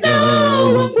Bwana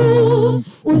wangu,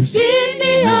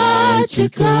 usiniache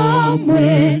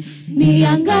kamwe,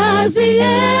 niangazie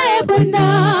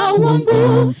Bwana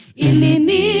wangu ili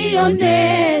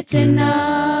nione tena.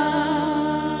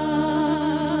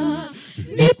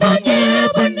 Niponye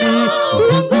Bwana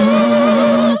wangu,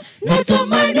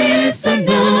 natamani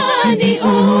sana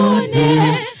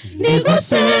nione,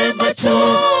 niguse macho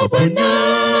Bwana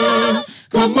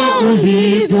kama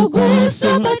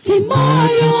ulivyogusa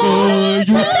Bartimayo.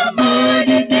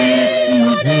 Natamani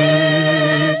nione,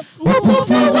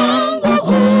 upofu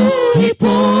wangu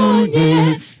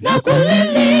uiponye, na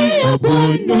kulilia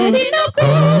Bwana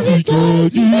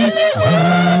ninakuhitaji ili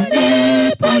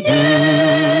uniponye.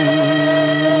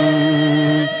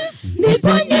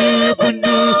 Niponye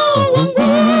Bwana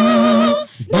wangu,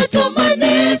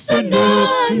 natamani sana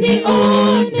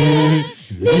nione,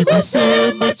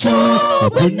 niguse macho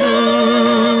Bwana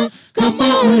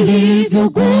kama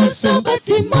ulivyogusa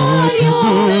Bartimayo.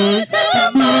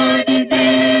 Natamani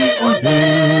nione,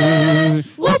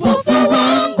 upofu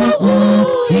wangu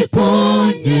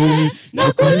uiponye,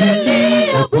 na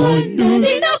kulilia Bwana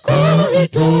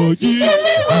ninakuhitaji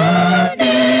ili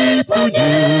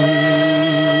uniponye.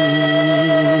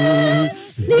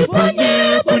 Niponye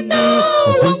Bwana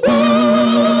wangu,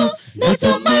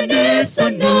 natamani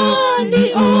sana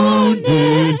nione,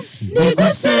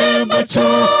 niguse macho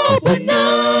Bwana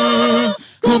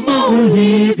kama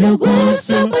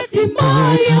ulivyogusa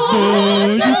Bartimayo.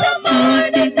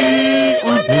 Natamani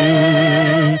nione,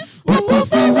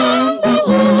 upofu wangu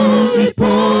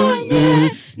uiponye,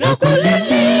 na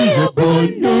kulilia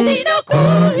Bwana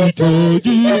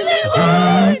ninakuhitaji ili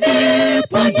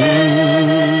uniponye.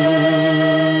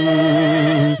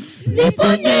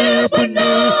 Niponye Bwana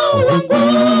wangu,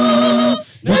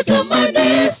 natamani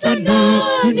sana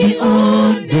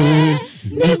nione,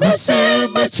 niguse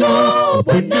macho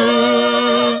Bwana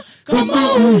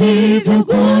kama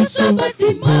ulivyogusa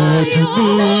Bartimayo.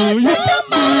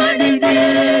 Natamani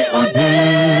nione,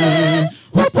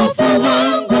 upofu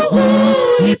wangu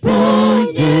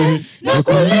uiponye, na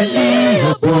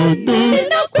kulilia Bwana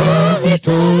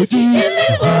ninakuhitaji ili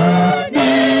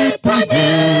uniponye.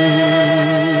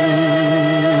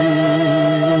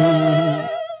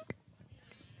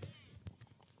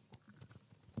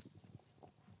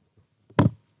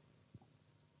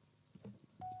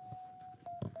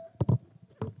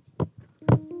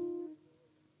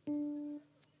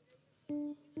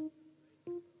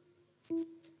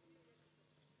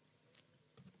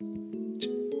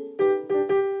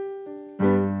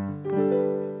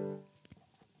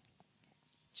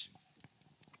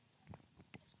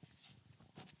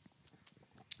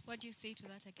 do you say to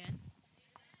that again?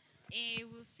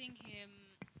 We'll sing him,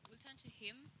 we'll turn to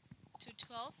him,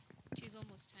 212. It is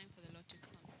almost time for the Lord to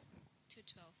come.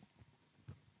 212.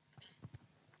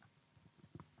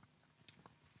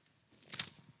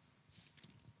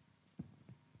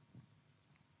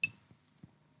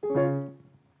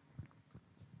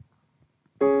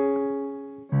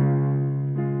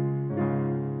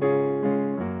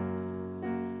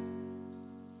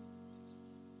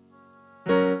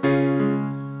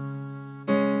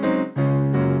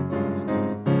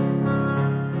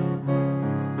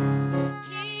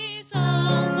 Tis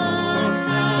almost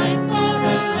time for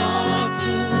the Lord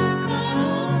to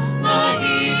come. I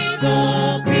hear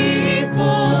the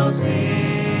people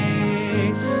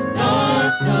sing. The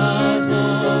stars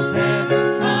of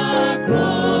heaven are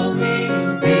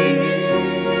growing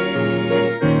dim.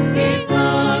 It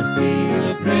must be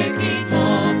the breaking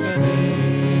of the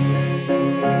day.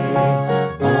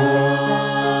 Oh,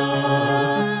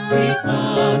 it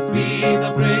must be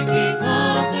the breaking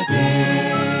of the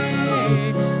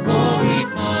day. Oh, it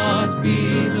must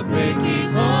be the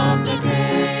breaking of the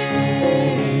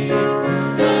day.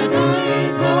 The night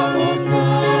is almost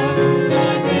gone,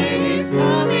 the day is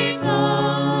coming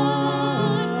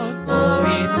on. Oh,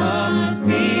 it must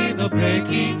be the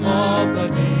breaking of the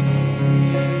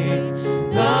day.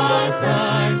 The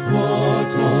signs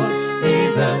foretold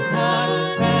in the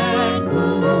sun and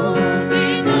moon,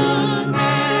 in earth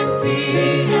and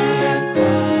sea and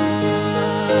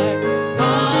sky,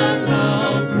 our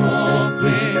love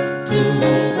proclaimed to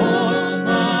all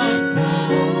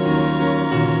mankind.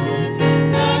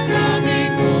 The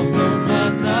coming of the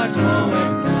Master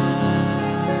draweth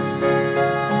nigh.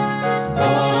 Oh,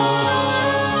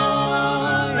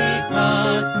 it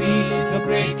must be the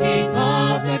breaking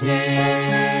of the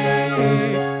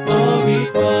day. Oh,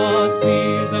 it must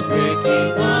be the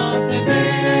breaking of the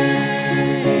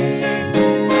day.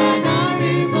 The night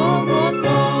is almost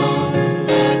gone,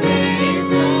 the day is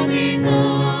coming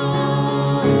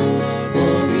on.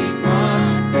 Oh, it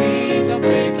must be the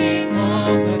breaking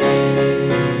of the day.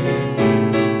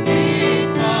 It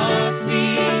must be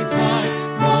time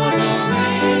for the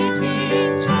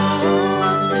waiting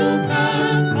church to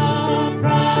cast our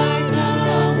pride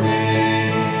away.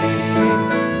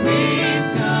 With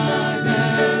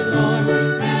guarded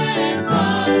loins and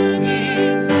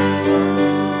burning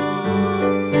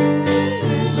lamps, to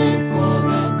look for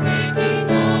the breaking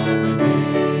of the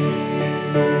day.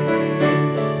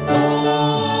 Oh,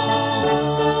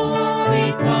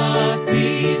 it must be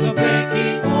the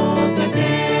breaking of the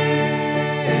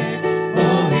day.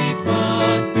 Oh, it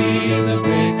must be the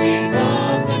breaking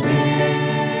of the day.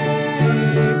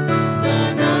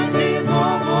 The night is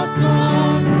almost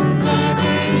gone, the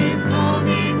day is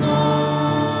coming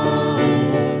on.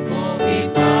 Oh,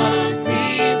 it must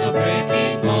be the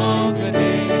breaking of the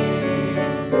day.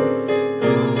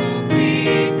 Go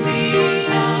quickly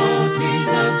out in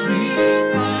the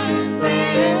streets and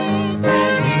lanes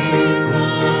and in the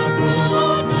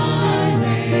broad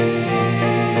highway,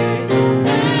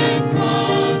 and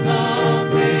call the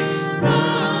maid, the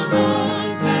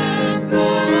halt and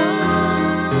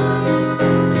blind,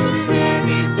 to be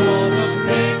ready for the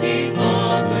breaking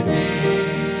of the day.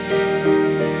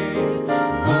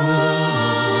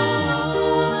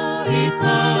 Oh, it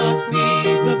must be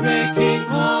the breaking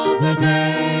of the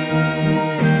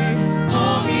day.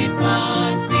 Oh, it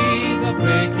must be the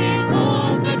breaking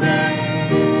of the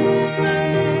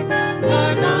day.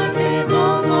 The night is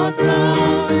almost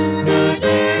gone, the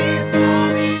day is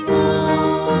coming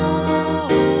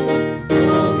on.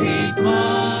 Oh, it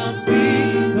must be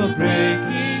the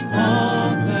breaking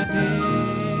of the day.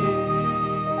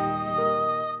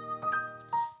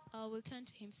 We'll turn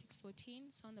to hymn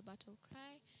 614, sound the battle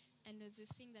cry. And as we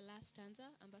sing the last stanza,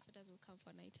 ambassadors will come for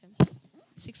an item.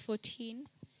 614,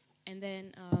 and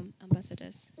then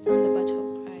ambassadors, sound the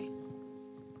battle cry.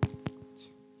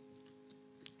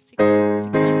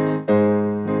 614.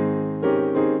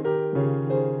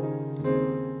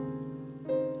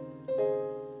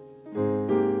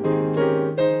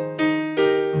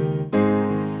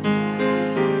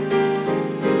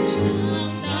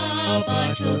 Sound the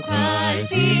battle cry,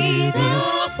 see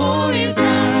the war is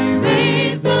nigh.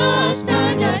 Raise the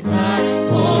standard high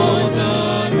for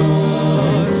the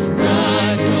Lord.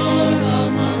 Guard your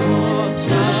armor on,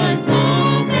 stand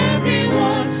firm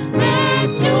everyone.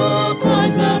 Rest your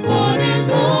cause upon His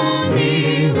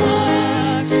holy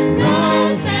word.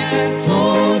 Rouse and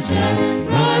soldiers,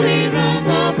 rally round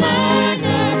the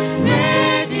banner.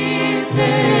 Ready,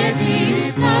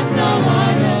 steady, pass the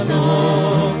word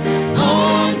along.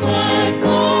 Onward,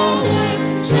 forward,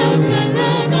 shout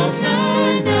aloud, no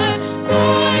stand.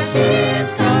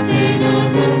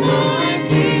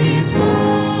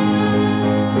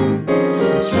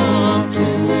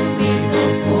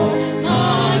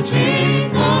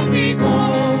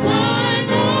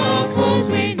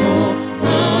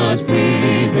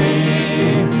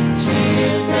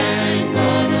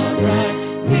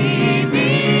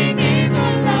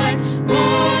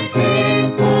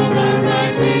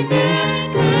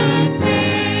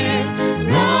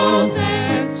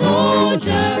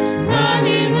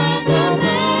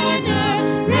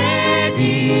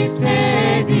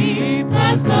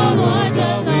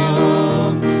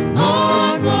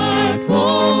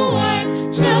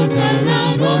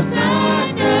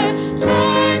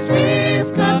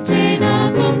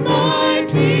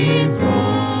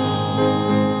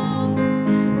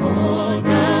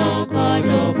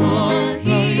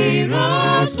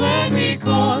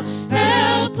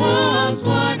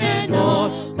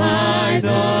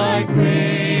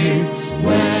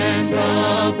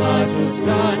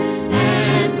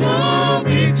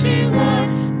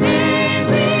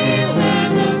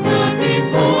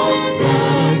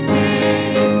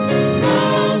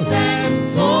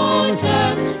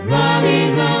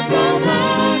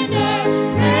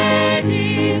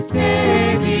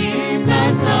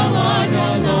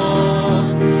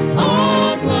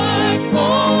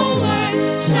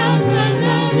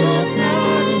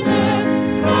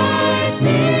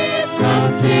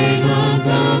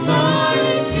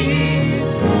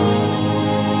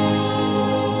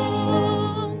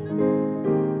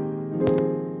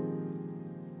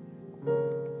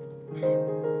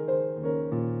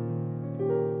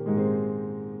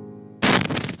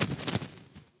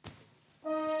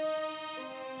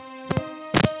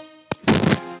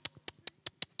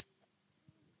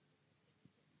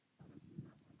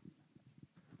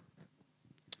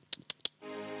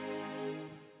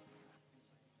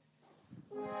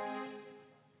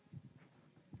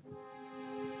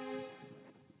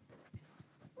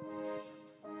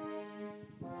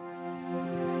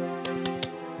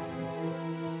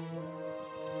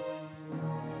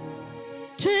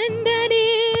 Twendeni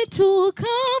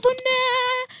tukavune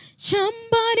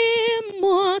shambani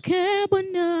mwake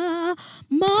Bwana,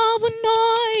 mavuno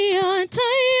ya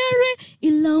tayari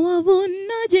ila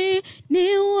wavunaji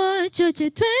ni wachache.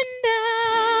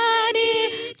 Twendeni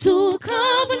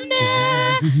tukavune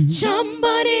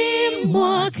shambani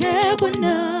mwake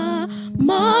Bwana,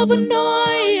 mavuno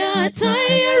ya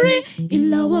tayari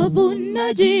ila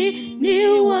wavunaji ni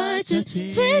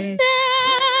wachache. Twendeni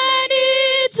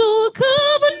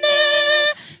tukavune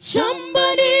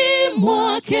shambani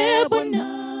mwake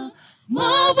Bwana,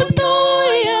 mavuno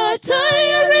ya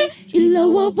tayari ila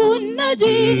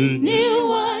wavunaji ni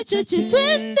wachache.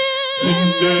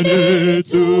 Twendeni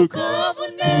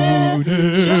tukavune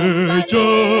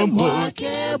shambani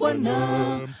mwake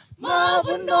Bwana,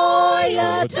 mavuno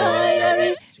ya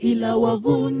tayari ila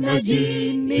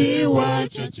wavunaji ni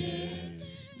wachache.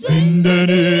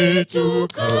 Twendeni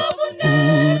tukavune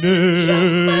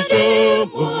shambani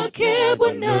mwake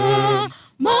Bwana,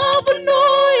 mavuno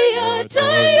ya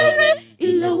tayari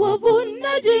ila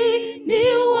wavunaji ni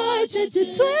wachache.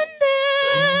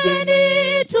 Twendeni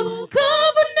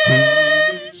tukavune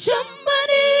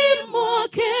shambani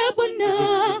mwake Bwana,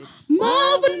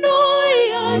 mavuno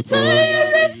ya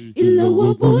tayari ila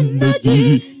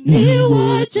wavunaji ni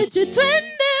wachache.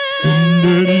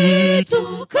 Twendeni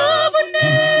tukavune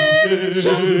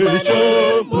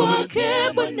shambani mwake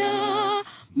Bwana,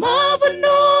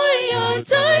 mavuno ya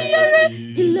tayari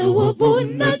ila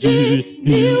wavunaji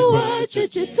ni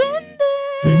wachache.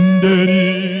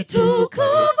 Twendeni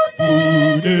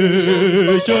tukavune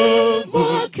shambani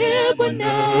mwake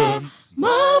Bwana,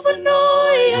 mavuno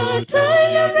ya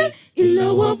tayari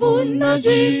ila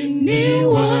wavunaji ni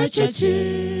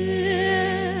wachache.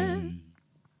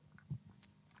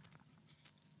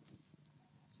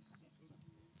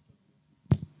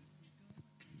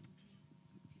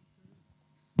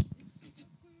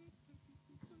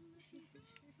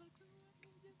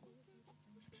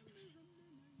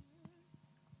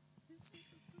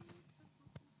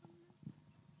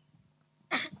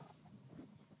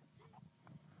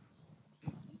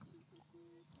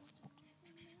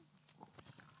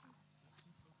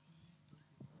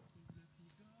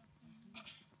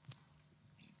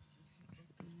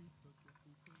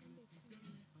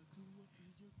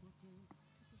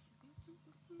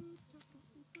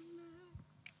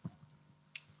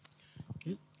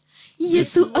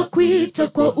 Yesu akuita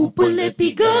kwa upole,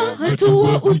 piga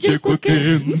hatua uje kwake,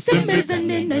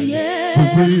 msemezane naye.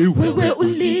 Wewe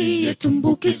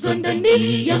uliyetumbukizwa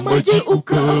ndani ya maji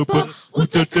ukaapa,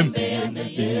 utatembea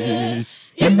naye.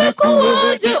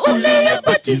 Imekuwaje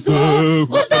uliyebatizwa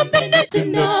udhambini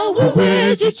tena?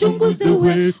 Wewe jichunguze,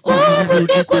 we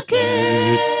urudi kwake.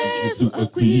 Yesu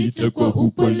akuita kwa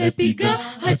upole, piga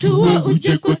hatua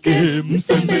uje kwake,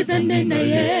 msemezane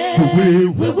naye.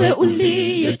 Wewe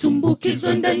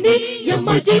uliyetumbukizwa ndani ya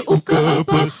maji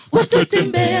ukaapa,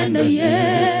 utatembea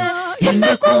naye.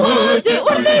 Imekuwaje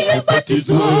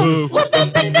uliyebatizwa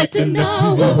udhambini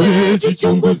tena? Wewe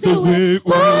jichunguze, we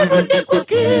urudi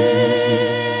kwake.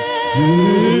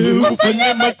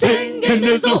 Ufanye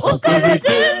matengenezo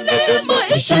ukarejele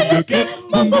maisha yake.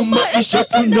 Mungu, maisha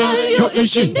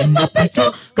tunayoishi ni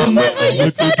mapito, kama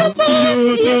hayatadumu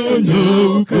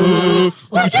yatanyauka.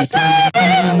 Ujitahidi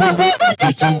wewe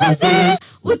ujichunguze,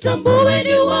 utambue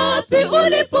ni wapi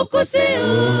ulipokosea.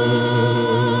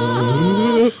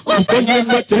 Ufanye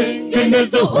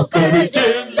matengenezo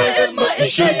ukarejele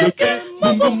maisha yake.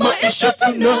 Mungu, maisha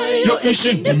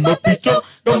tunayoishi ni mapito,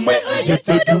 kama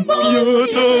hayatadumu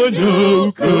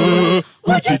yatanyauka.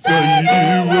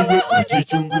 Ujitahidi wewe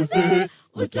ujichunguze,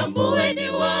 utambue ni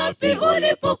wapi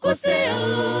ulipokosea.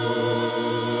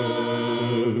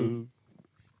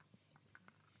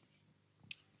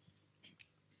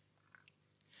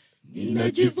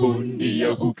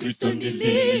 Ninajivunia Ukristo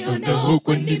nilio nao,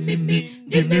 kwani mimi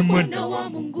ndimi mwana wa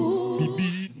Mungu.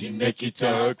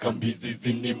 Nimekita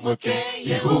mbizizini mwake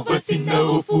Yehova, sina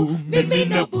hofu, mimi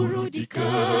naburudika.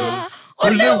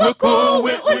 Ole wako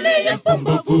we uliye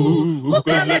mpumbavu,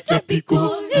 ukaleta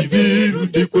piko, hivi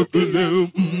rudi kwake leo,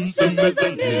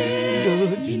 msemezane.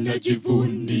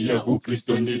 Ninajivunia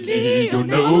Ukristo nilio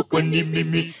nao, kwani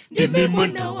mimi ndimi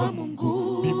mwana wa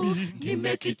Mungu. Mimi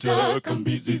nimekita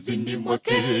mbizizini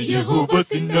mwake Yehova,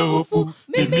 sina hofu,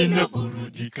 mimi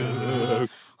naburudika.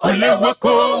 Ole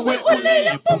wako we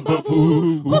ule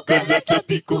mpumbavu, ukaleta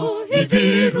piko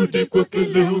hivi, rudi kwake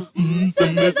leo,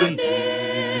 msemezane.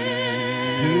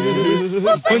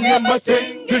 Mfanya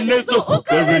matengenezo,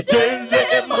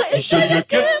 ukarejele maisha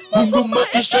yake. Mungu,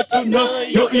 maisha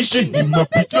tunayoishi ni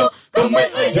mapito, kama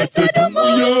hayatadumu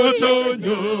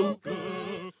yatanyauka.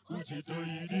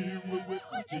 Ujitahidi wewe,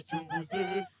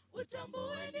 ujichunguze,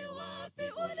 utambue ni wapi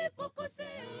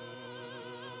ulipokosea.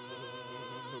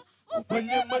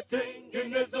 Ufanye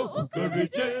matengenezo,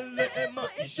 ukarejele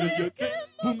maisha yake.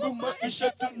 Mungu, maisha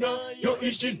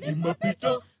tunayoishi ni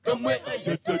mapito, kama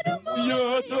hayatadumu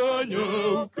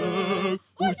yatanyauka.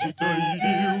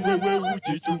 Ujitahidi wewe,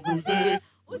 ujichunguze,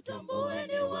 utambue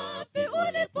ni wapi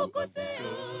ulipokosea.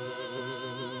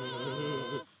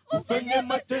 Ufanye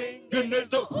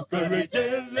matengenezo,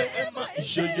 ukarejele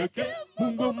maisha yake.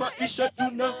 Mungu, maisha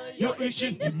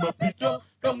tunayoishi ni mapito,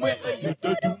 kama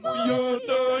hayatadumu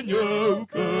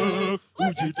yatanyauka.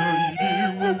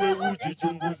 Ujitahidi wewe,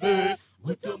 ujichunguze,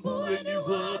 utambue ni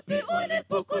wapi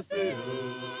ulipokosea.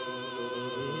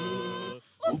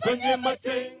 Ufanye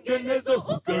matengenezo,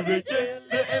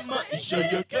 ukarejele maisha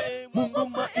yake. Mungu,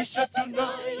 maisha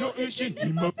tunayoishi ni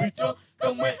mapito,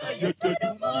 kama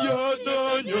hayatadumu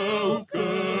yatanyauka.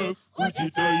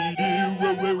 Ujitahidi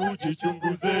wewe,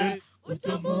 ujichunguze,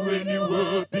 utambue ni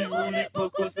wapi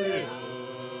ulipokosea.